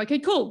 and go, okay,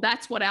 cool.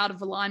 That's what out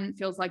of alignment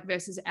feels like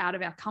versus out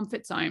of our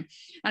comfort zone.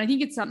 And I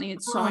think it's something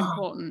that's so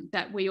important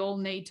that we all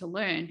need to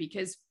learn,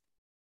 because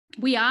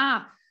we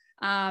are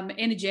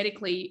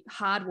energetically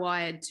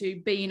hardwired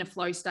to be in a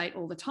flow state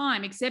all the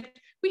time, except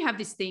we have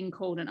this thing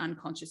called an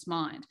unconscious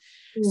mind.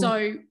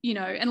 So, you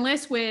know,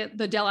 unless we're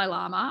the Dalai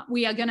Lama,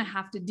 we are going to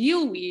have to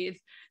deal with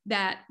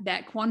that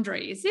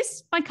quandary. Is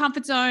this my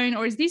comfort zone,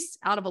 or is this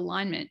out of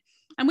alignment?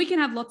 And we can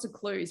have lots of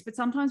clues, but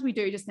sometimes we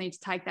do just need to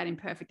take that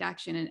imperfect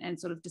action and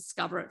sort of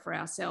discover it for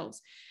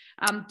ourselves.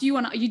 Do you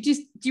want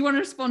to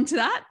respond to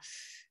that?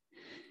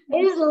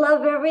 I just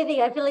love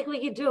everything. I feel like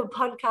we could do a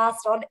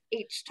podcast on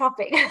each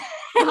topic.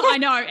 I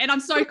know. And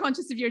I'm so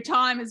conscious of your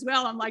time as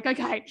well. I'm like,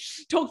 okay,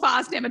 talk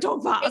fast, Emma,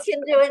 talk fast. We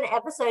can do an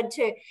episode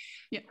too.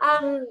 Yeah.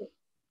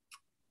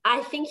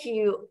 I think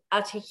you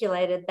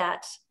articulated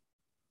that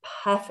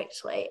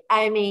perfectly.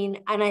 I mean,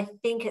 and I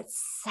think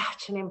it's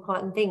such an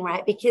important thing,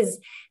 right? Because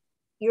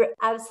you're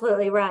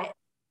absolutely right.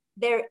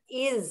 There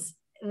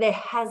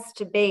has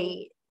to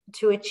be,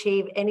 to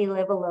achieve any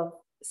level of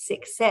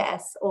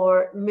success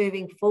or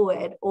moving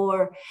forward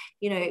or,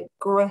 you know,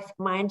 growth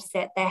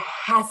mindset, there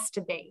has to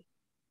be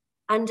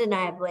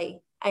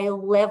undeniably a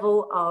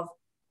level of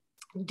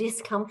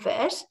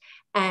discomfort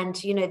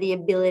and, you know, the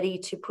ability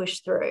to push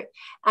through.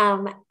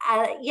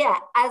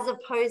 As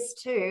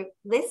opposed to,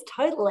 this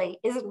totally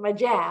isn't my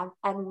jam,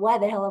 and why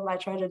the hell am I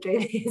trying to do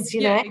this,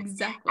 you know?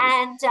 Exactly.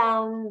 And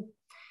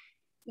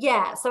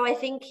so I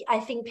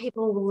think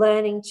people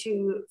learning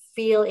to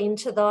feel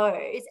into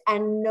those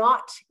and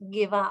not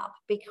give up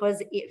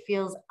because it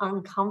feels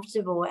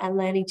uncomfortable, and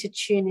learning to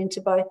tune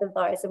into both of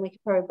those. And we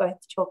could probably both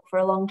talk for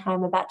a long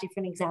time about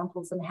different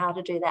examples and how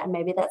to do that. And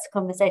maybe that's a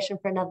conversation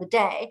for another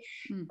day.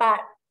 But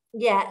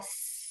yeah,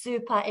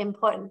 super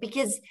important,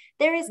 because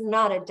there is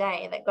not a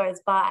day that goes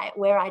by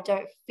where I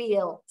don't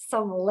feel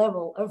some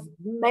level of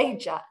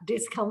major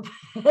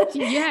discomfort.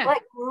 Yeah.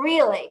 Like,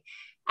 really.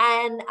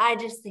 And I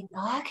just think,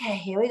 okay,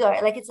 here we go.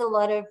 Like, it's a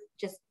lot of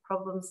just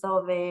problem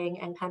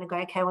solving and kind of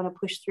going, okay, I want to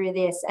push through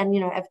this. And,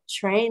 you know, I've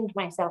trained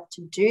myself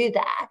to do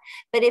that.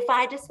 But if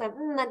I just went,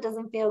 that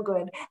doesn't feel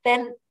good,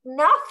 then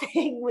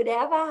nothing would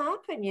ever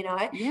happen, you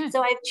know? Yeah.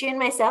 So I've tuned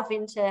myself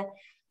into,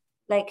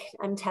 like,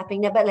 I'm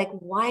tapping that, but like,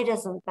 why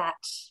doesn't that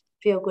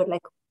feel good?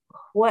 Like,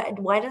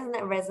 why doesn't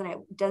that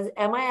resonate?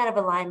 Am I out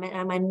of alignment?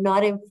 Am I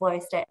not in flow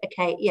state?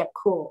 Okay, yeah,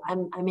 cool.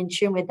 I'm in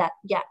tune with that.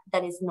 Yeah,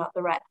 that is not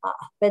the right path.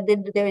 But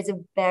then there is a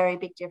very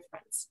big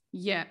difference.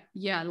 Yeah,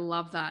 I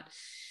love that.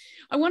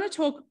 I want to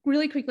talk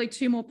really quickly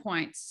 2 more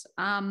points.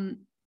 I'm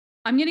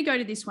going to go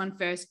to this one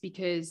first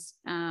because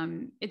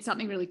it's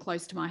something really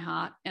close to my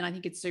heart, and I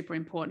think it's super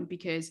important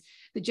because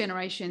the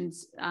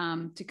generations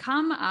to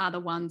come are the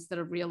ones that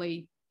are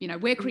really, you know,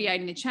 we're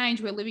creating the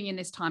change. We're living in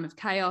this time of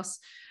chaos.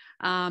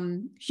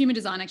 Human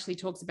design actually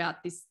talks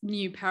about this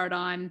new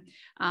paradigm.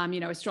 You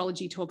know,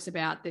 astrology talks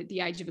about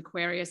the age of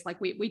Aquarius. Like,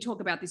 we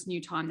talk about this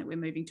new time that we're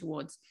moving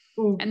towards.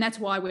 And that's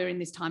why we're in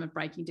this time of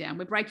breaking down.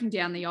 We're breaking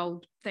down the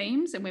old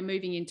themes, and we're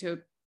moving into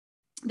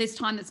this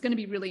time that's going to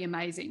be really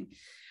amazing.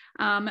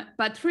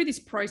 But through this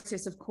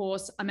process, of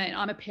course, I mean,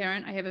 I'm a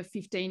parent. I have a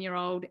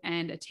 15-year-old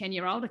and a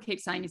 10-year-old. I keep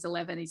saying he's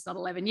 11. He's not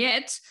 11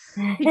 yet.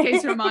 He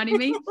keeps reminding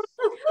me.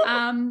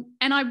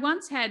 And I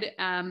once had,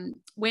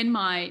 when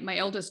my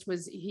eldest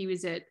was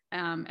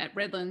at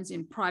Redlands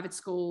in private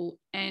school,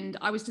 and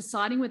I was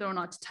deciding whether or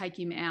not to take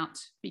him out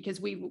because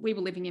we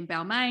were living in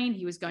Balmain.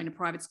 He was going to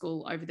private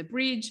school over the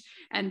bridge,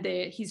 and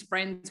his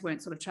friends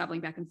weren't sort of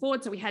traveling back and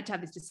forth. So we had to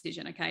have this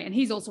decision. Okay. And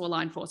he's also a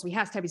line force. So he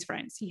has to have his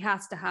friends. He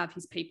has to have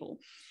his people.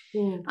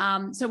 So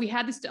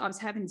I was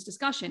having this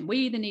discussion. We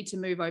either need to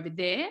move over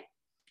there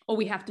or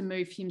we have to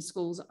move him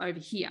schools over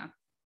here.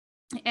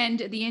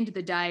 And at the end of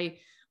the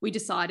day, we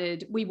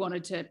decided we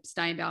wanted to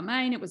stay in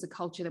Balmain. It was a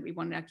culture that we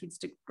wanted our kids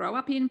to grow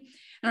up in. And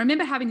I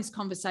remember having this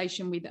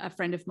conversation with a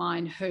friend of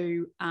mine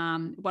who,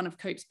 one of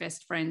Coop's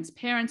best friend's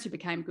parents, who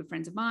became good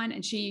friends of mine.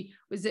 And she's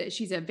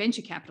a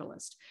venture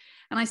capitalist.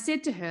 And I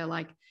said to her,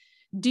 like,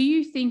 do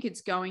you think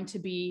it's going to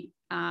be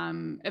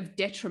of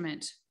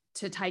detriment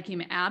to take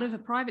him out of a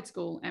private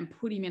school and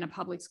put him in a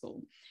public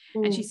school?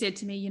 And she said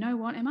to me, you know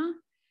what, Emma?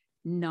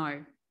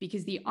 No,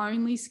 because the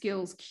only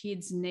skills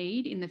kids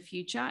need in the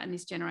future and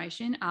this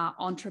generation are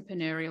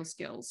entrepreneurial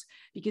skills,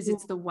 because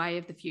it's the way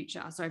of the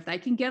future. So if they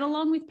can get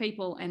along with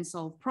people and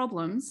solve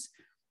problems,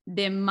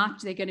 they're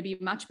going to be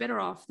much better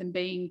off than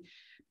being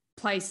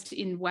placed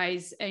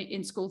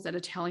in schools that are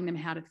telling them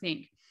how to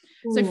think.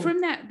 So from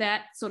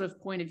that sort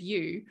of point of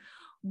view,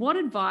 what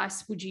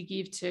advice would you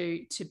give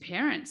to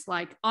parents?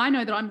 Like, I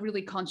know that I'm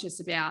really conscious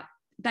about,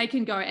 they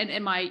can go,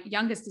 and my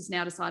youngest has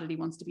now decided he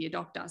wants to be a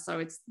doctor. So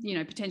it's, you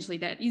know, potentially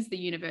that is the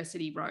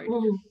university road.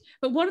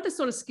 But what are the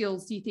sort of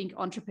skills do you think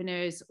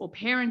entrepreneurs or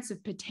parents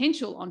of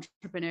potential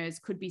entrepreneurs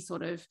could be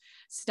sort of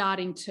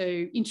starting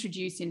to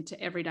introduce into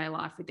everyday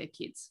life with their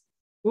kids?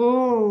 I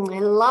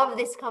love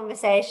this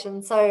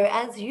conversation. So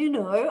as you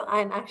know,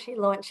 I'm actually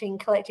launching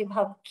Collective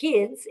Hub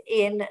Kids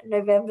in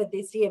November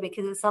this year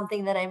because it's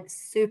something that I'm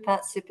super,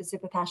 super,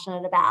 super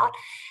passionate about.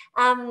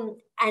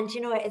 And,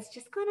 you know, it's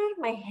just gone out of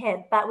my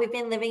head, but we've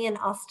been living in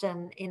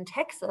Austin in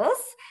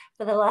Texas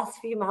for the last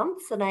few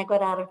months. And I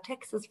got out of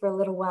Texas for a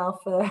little while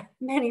for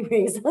many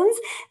reasons.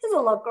 There's a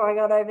lot going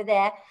on over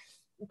there.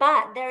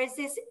 But there is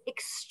this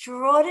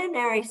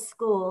extraordinary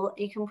school.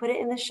 You can put it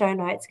in the show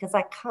notes because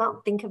I can't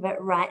think of it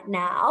right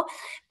now.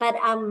 But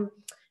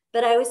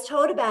I was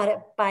told about it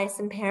by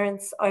some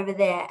parents over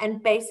there.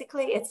 And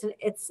basically, it's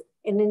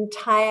an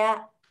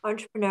entire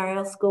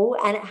entrepreneurial school,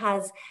 and it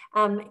has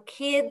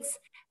kids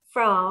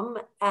from,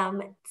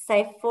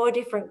 say, 4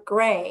 different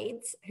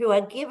grades who are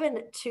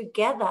given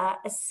together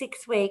a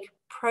 6-week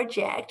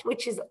project,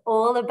 which is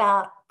all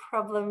about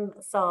problem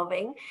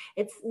solving.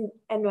 It's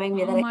annoying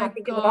me that I can't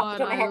think of it off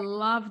the top of my head. I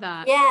love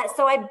that. Yeah,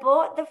 so I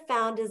bought the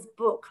founder's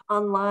book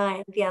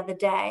online the other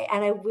day,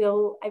 and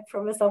I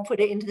promise I'll put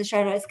it into the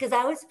show notes because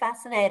I was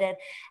fascinated.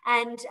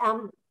 And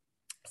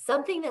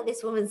something that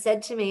this woman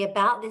said to me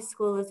about this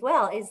school as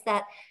well is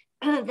that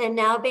they're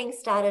now being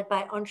started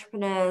by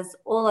entrepreneurs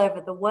all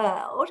over the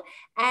world.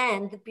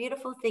 And the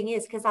beautiful thing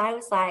is, because I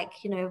was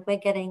like, you know, we're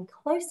getting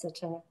closer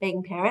to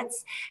being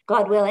parents,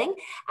 God willing.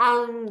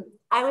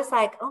 I was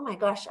like, oh my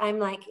gosh, I'm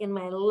like in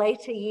my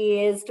later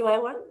years. Do I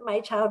want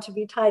my child to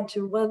be tied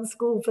to one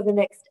school for the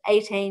next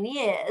 18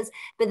 years?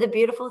 But the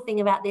beautiful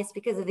thing about this,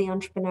 because of the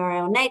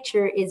entrepreneurial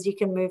nature, is you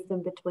can move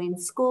them between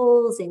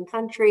schools, in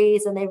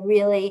countries, and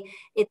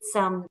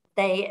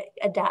they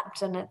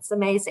adapt, and it's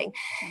amazing.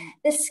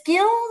 The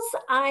skills,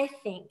 I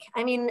think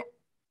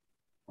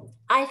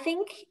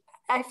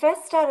I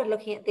first started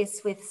looking at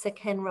this with Sir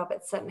Ken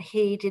Robertson.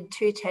 He did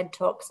 2 TED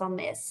Talks on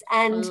this.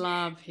 And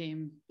love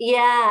him.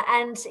 Yeah,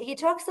 and he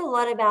talks a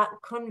lot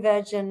about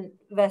convergent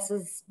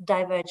versus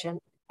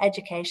divergent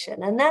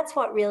education. And that's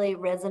what really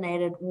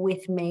resonated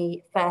with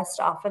me first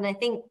off. And I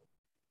think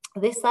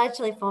this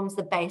actually forms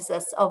the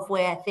basis of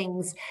where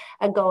things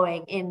are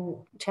going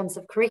in terms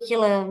of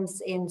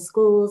curriculums in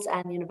schools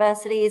and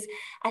universities.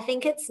 I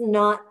think it's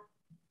not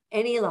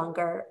any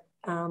longer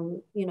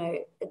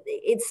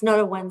it's not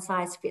a one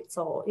size fits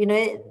all.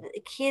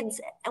 Kids,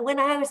 when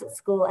I was at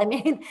school,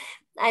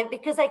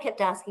 because I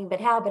kept asking,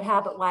 but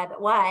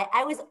why,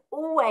 I was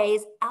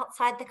always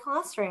outside the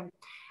classroom.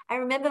 I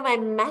remember my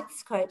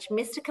maths coach,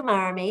 Mr.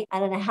 Kamarami, I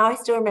don't know how I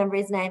still remember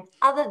his name,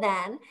 other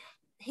than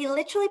he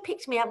literally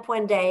picked me up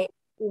one day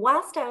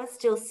whilst I was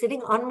still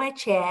sitting on my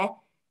chair,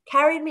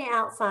 carried me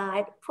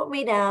outside, put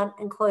me down,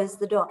 and closed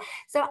the door.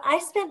 So I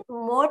spent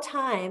more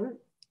time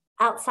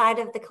outside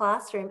of the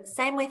classroom.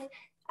 Same with,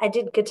 I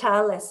did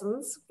guitar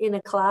lessons in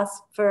a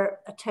class for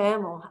a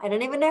term, or I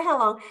don't even know how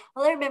long.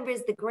 All I remember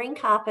is the green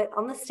carpet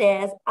on the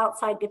stairs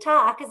outside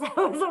guitar, because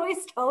I was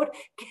always told,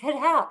 get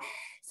out.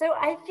 So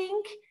I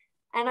think,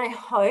 and I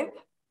hope,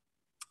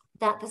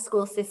 that the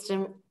school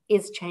system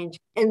is changing.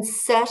 And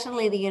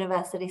certainly the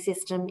university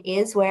system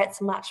is, where it's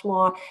much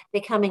more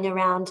becoming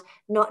around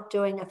not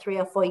doing a 3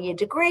 or 4 year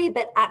degree,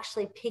 but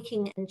actually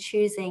picking and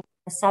choosing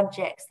the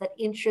subjects that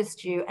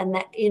interest you, and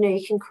that,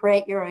 you can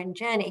create your own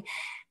journey.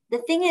 The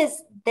thing is,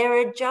 there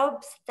are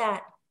jobs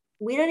that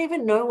we don't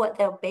even know what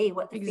they'll be,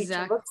 what the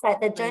future looks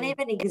like, that don't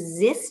even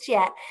exist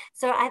yet.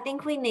 So I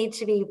think we need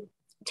to be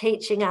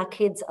teaching our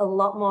kids a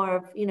lot more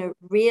of,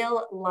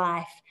 real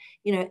life,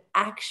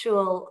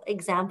 actual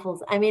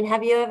examples.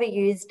 Have you ever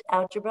used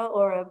algebra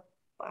or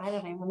I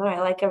don't even know,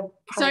 like a...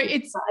 So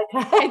it's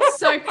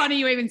so funny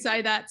you even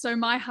say that. So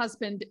my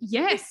husband,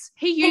 yes,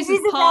 he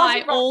uses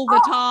pi all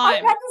the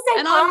time.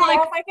 And I'm like,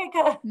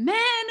 okay,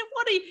 man,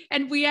 what are you?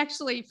 And we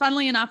actually,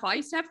 funnily enough, I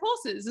used to have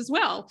horses as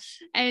well.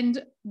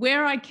 And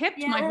where I kept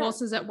my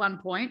horses at one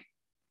point,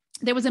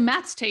 there was a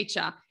maths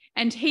teacher,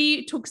 and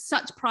he took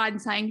such pride in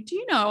saying, do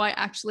you know I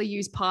actually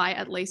use pi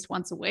at least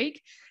once a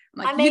week?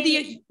 I'm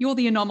like, you're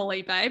the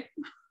anomaly, babe.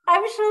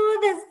 I'm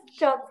sure there's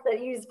jobs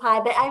that use pi,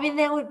 but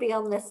they would be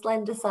on the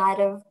slender side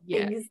of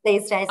things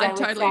these days. I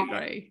totally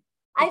agree.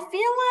 I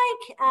feel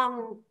like,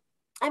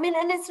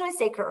 and it's no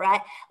secret,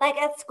 right? Like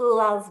at school,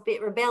 I was a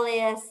bit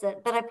rebellious,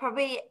 but I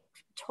probably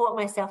taught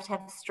myself to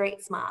have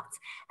street smarts.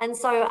 And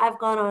so I've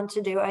gone on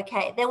to do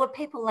okay. There were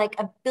people like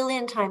a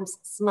billion times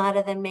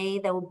smarter than me.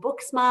 They were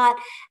book smart,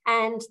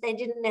 and they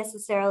didn't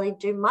necessarily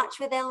do much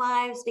with their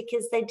lives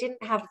because they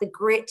didn't have the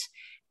grit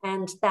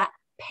and that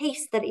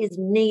piece that is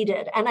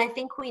needed. And I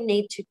think we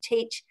need to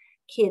teach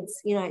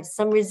kids,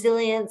 some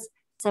resilience,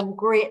 some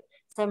grit,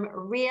 some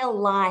real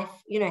life,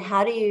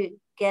 how do you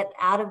get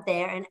out of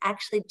there and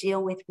actually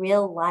deal with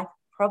real life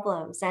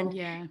problems? And,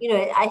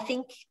 I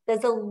think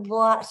there's a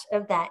lot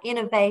of that: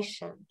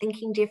 innovation,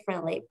 thinking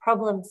differently,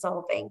 problem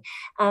solving,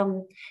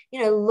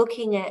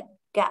 looking at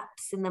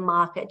gaps in the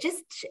market,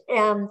 just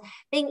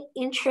being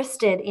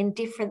interested in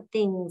different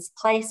things,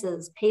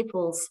 places,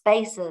 people,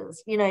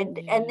 spaces,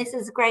 and this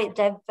is great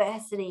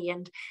diversity,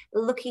 and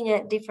looking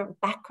at different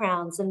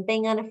backgrounds and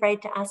being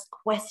unafraid to ask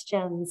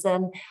questions.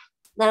 And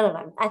I don't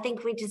know, I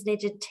think we just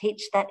need to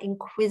teach that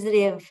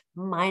inquisitive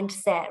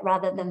mindset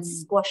rather than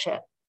squash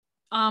it.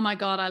 Oh my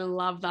God, I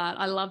love that.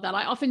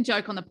 I often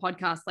joke on the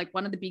podcast, like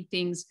one of the big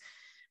things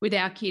with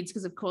our kids,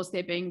 because of course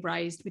they're being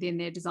raised within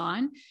their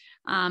design.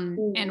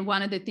 And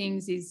one of the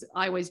things is,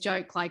 I always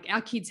joke, like,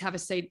 our kids have a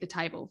seat at the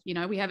table,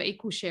 we have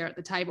equal share at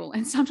the table.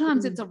 And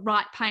sometimes it's a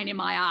right pain in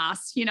my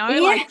ass,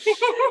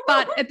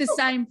 but at the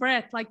same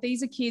breath, like,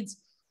 these are kids.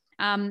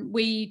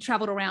 We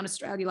traveled around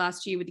Australia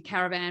last year with the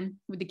caravan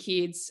with the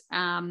kids,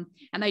 and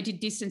they did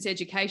distance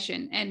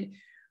education. And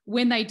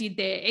when they did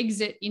their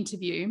exit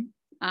interview,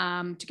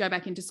 to go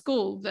back into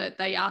school, that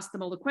they asked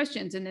them all the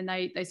questions, and then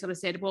they sort of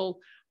said, well,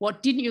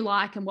 what didn't you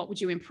like and what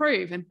would you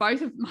improve? And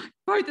both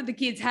of the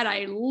kids had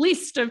a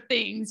list of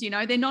things.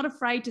 They're not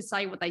afraid to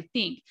say what they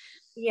think.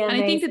 And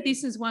amazing. I think that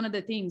this is one of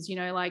the things,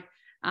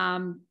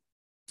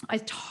 I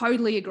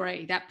totally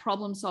agree, that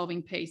problem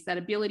solving piece, that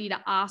ability to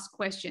ask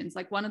questions.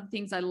 Like, one of the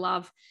things I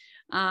love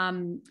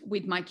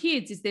with my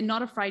kids is they're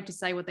not afraid to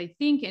say what they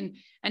think.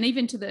 And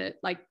even to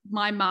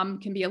my mum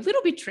can be a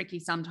little bit tricky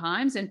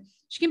sometimes, and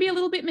she can be a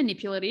little bit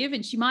manipulative,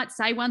 and she might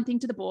say one thing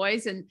to the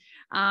boys and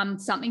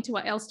something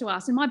else to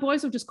us. And my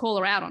boys will just call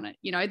her out on it.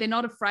 They're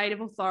not afraid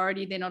of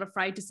authority. They're not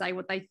afraid to say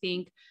what they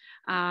think.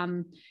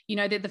 They're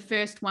the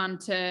first one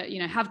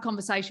to, have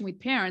conversation with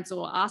parents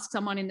or ask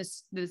someone in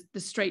the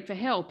street for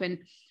help. And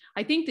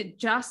I think that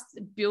just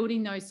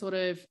building those sort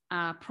of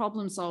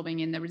problem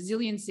solving and the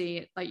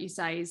resiliency, like you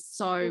say, is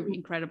so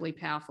incredibly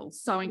powerful,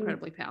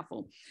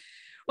 powerful.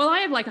 Well, I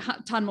have like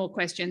a ton more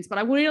questions, but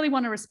I really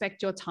want to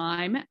respect your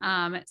time.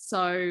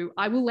 So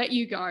I will let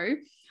you go.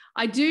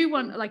 I do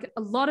want, like,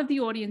 a lot of the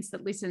audience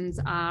that listens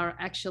are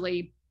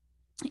actually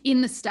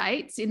in the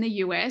States, in the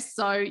US.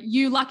 So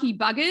you lucky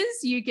buggers,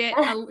 you're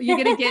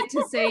going to get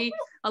to see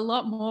a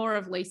lot more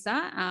of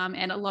Lisa,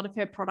 and a lot of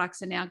her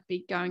products are now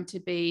going to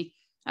be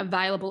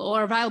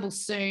available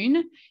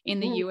soon in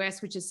the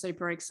US, which is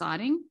super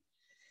exciting.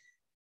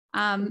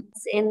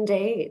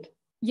 Indeed.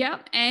 Yeah.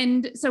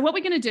 And so what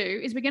we're going to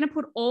do is we're going to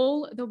put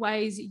all the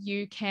ways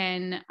you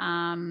can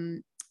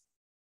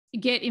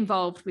get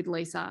involved with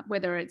Lisa,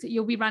 whether it's,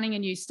 you'll be running a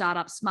new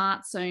startup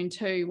Smart soon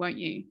too, won't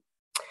you?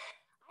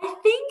 I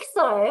think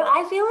so.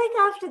 I feel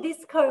like after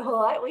this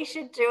cohort, we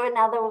should do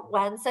another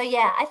one. So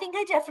yeah, I think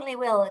I definitely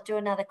will do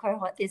another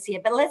cohort this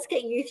year, but let's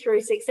get you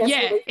through successfully.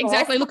 Yeah,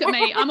 exactly. Look at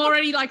me. I'm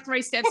already like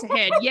 3 steps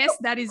ahead. Yes,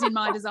 that is in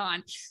my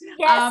design.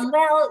 Yes.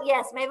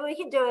 Yes. Maybe we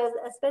can do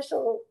a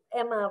special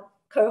Emma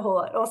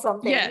cohort or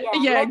something. Yeah,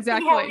 let's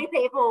exactly. see how many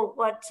people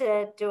want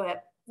to do it.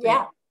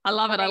 Yeah. I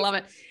love it. I love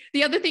it.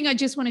 The other thing I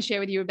just want to share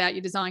with you about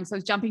your design, so I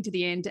was jumping to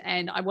the end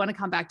and I want to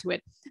come back to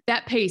it,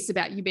 that piece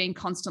about you being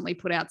constantly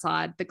put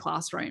outside the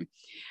classroom.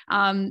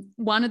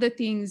 One of the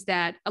things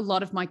that a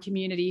lot of my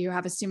community who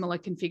have a similar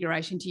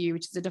configuration to you,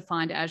 which is a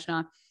defined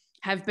ajna,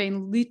 have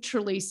been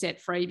literally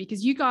set free,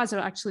 because you guys are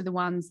actually the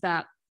ones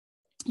that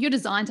you're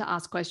designed to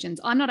ask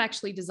questions. I'm not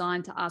actually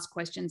designed to ask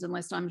questions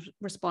unless I'm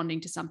responding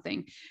to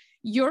something.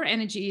 Your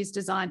energy is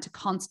designed to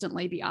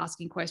constantly be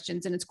asking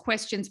questions, and it's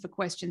questions for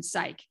questions'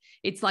 sake.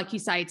 It's like you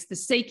say, it's the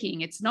seeking.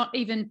 It's not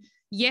even,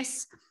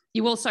 yes,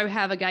 you also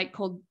have a gate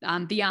called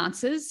the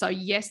answers. So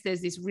yes,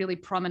 there's this really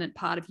prominent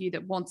part of you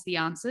that wants the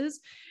answers,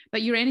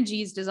 but your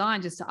energy is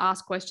designed just to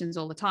ask questions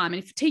all the time.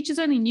 And if teachers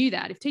only knew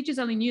that, if teachers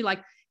only knew,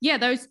 like, yeah,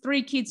 those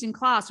 3 kids in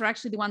class are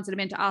actually the ones that are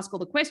meant to ask all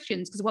the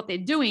questions, because what they're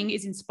doing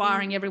is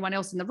inspiring everyone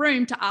else in the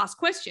room to ask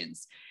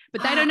questions.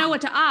 But they don't know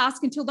what to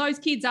ask until those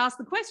kids ask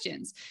the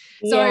questions.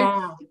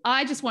 So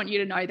I just want you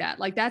to know that,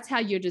 like, that's how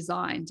you're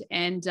designed.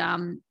 And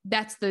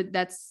that's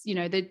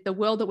the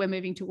world that we're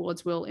moving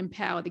towards will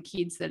empower the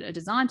kids that are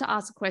designed to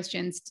ask the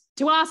questions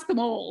to ask them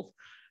all.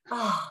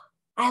 Oh,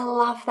 I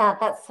love that.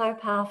 That's so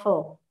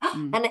powerful.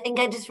 And I think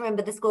I just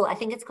remember the school. I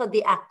think it's called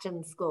the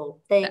Acton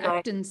School. There you go.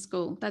 Acton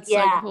School. That's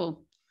so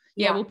cool.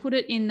 Yeah, we'll put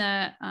it in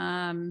the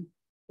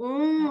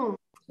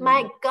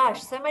my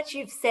gosh, so much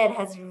you've said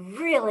has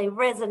really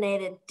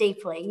resonated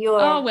deeply. You're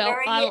a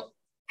very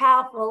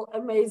powerful,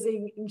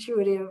 amazing,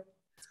 intuitive,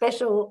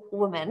 special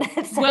woman.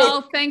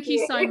 Well, thank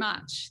you so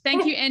much.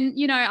 Thank you. And,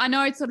 I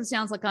know it sort of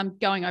sounds like I'm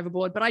going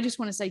overboard, but I just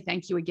want to say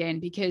thank you again,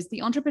 because the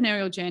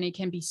entrepreneurial journey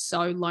can be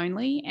so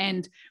lonely.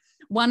 And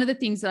one of the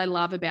things that I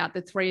love about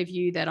the 3 of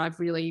you that I've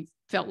really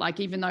felt like,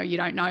 even though you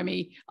don't know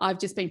me, I've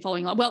just been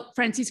following, well,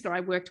 Francisca, I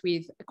worked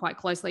with quite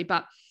closely,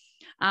 but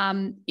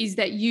is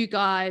that you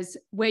guys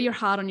wear your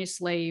heart on your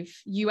sleeve.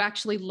 You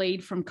actually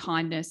lead from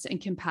kindness and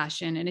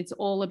compassion, and it's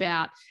all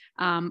about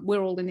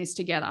we're all in this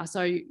together.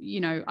 So,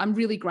 I'm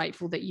really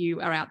grateful that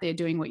you are out there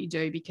doing what you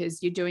do,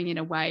 because you're doing it in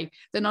a way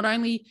that not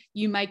only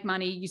you make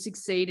money, you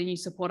succeed and you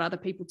support other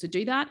people to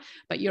do that,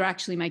 but you're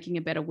actually making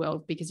a better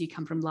world because you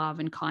come from love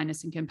and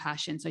kindness and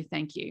compassion. So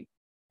thank you.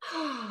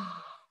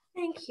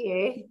 Thank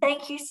you.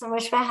 Thank you so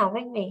much for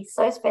having me.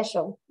 So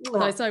special.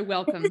 So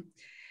welcome.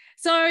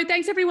 So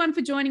thanks everyone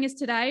for joining us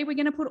today. We're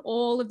going to put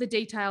all of the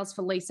details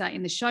for Lisa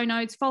in the show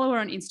notes. Follow her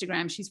on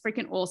Instagram. She's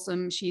freaking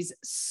awesome. She's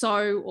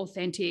so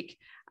authentic.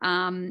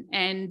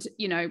 And,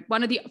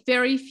 one of the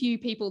very few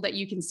people that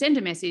you can send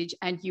a message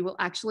and you will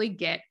actually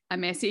get a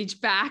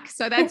message back.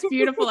 So that's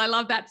beautiful. I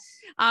love that.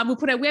 We'll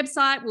put our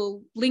website,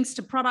 links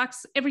to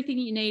products, everything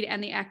you need,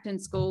 and the Acton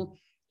School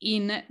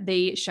in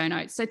the show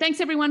notes. So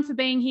thanks everyone for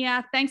being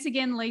here. Thanks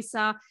again,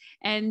 Lisa.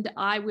 And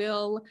I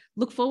will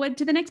look forward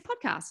to the next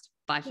podcast.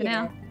 Bye for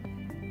now.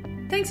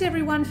 Thanks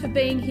everyone for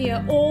being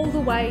here all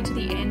the way to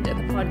the end of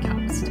the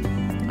podcast.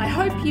 I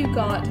hope you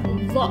got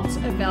lots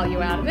of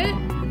value out of it.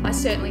 I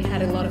certainly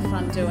had a lot of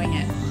fun doing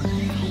it.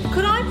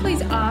 Could I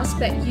please ask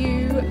that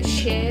you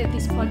share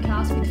this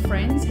podcast with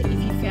friends if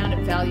you found it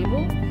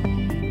valuable?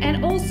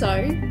 And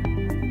also,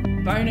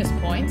 bonus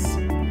points,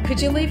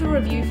 could you leave a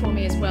review for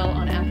me as well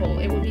on Apple?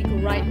 It would be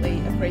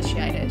greatly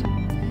appreciated.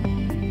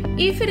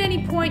 If at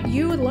any point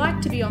you would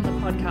like to be on the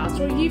podcast,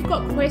 or you've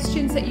got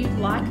questions that you'd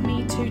like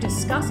me to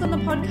discuss on the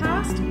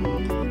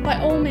podcast, by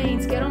all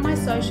means get on my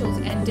socials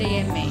and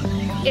DM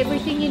me.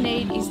 Everything you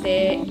need is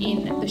there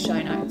in the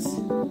show notes.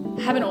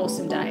 Have an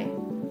awesome day.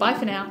 Bye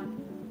for now.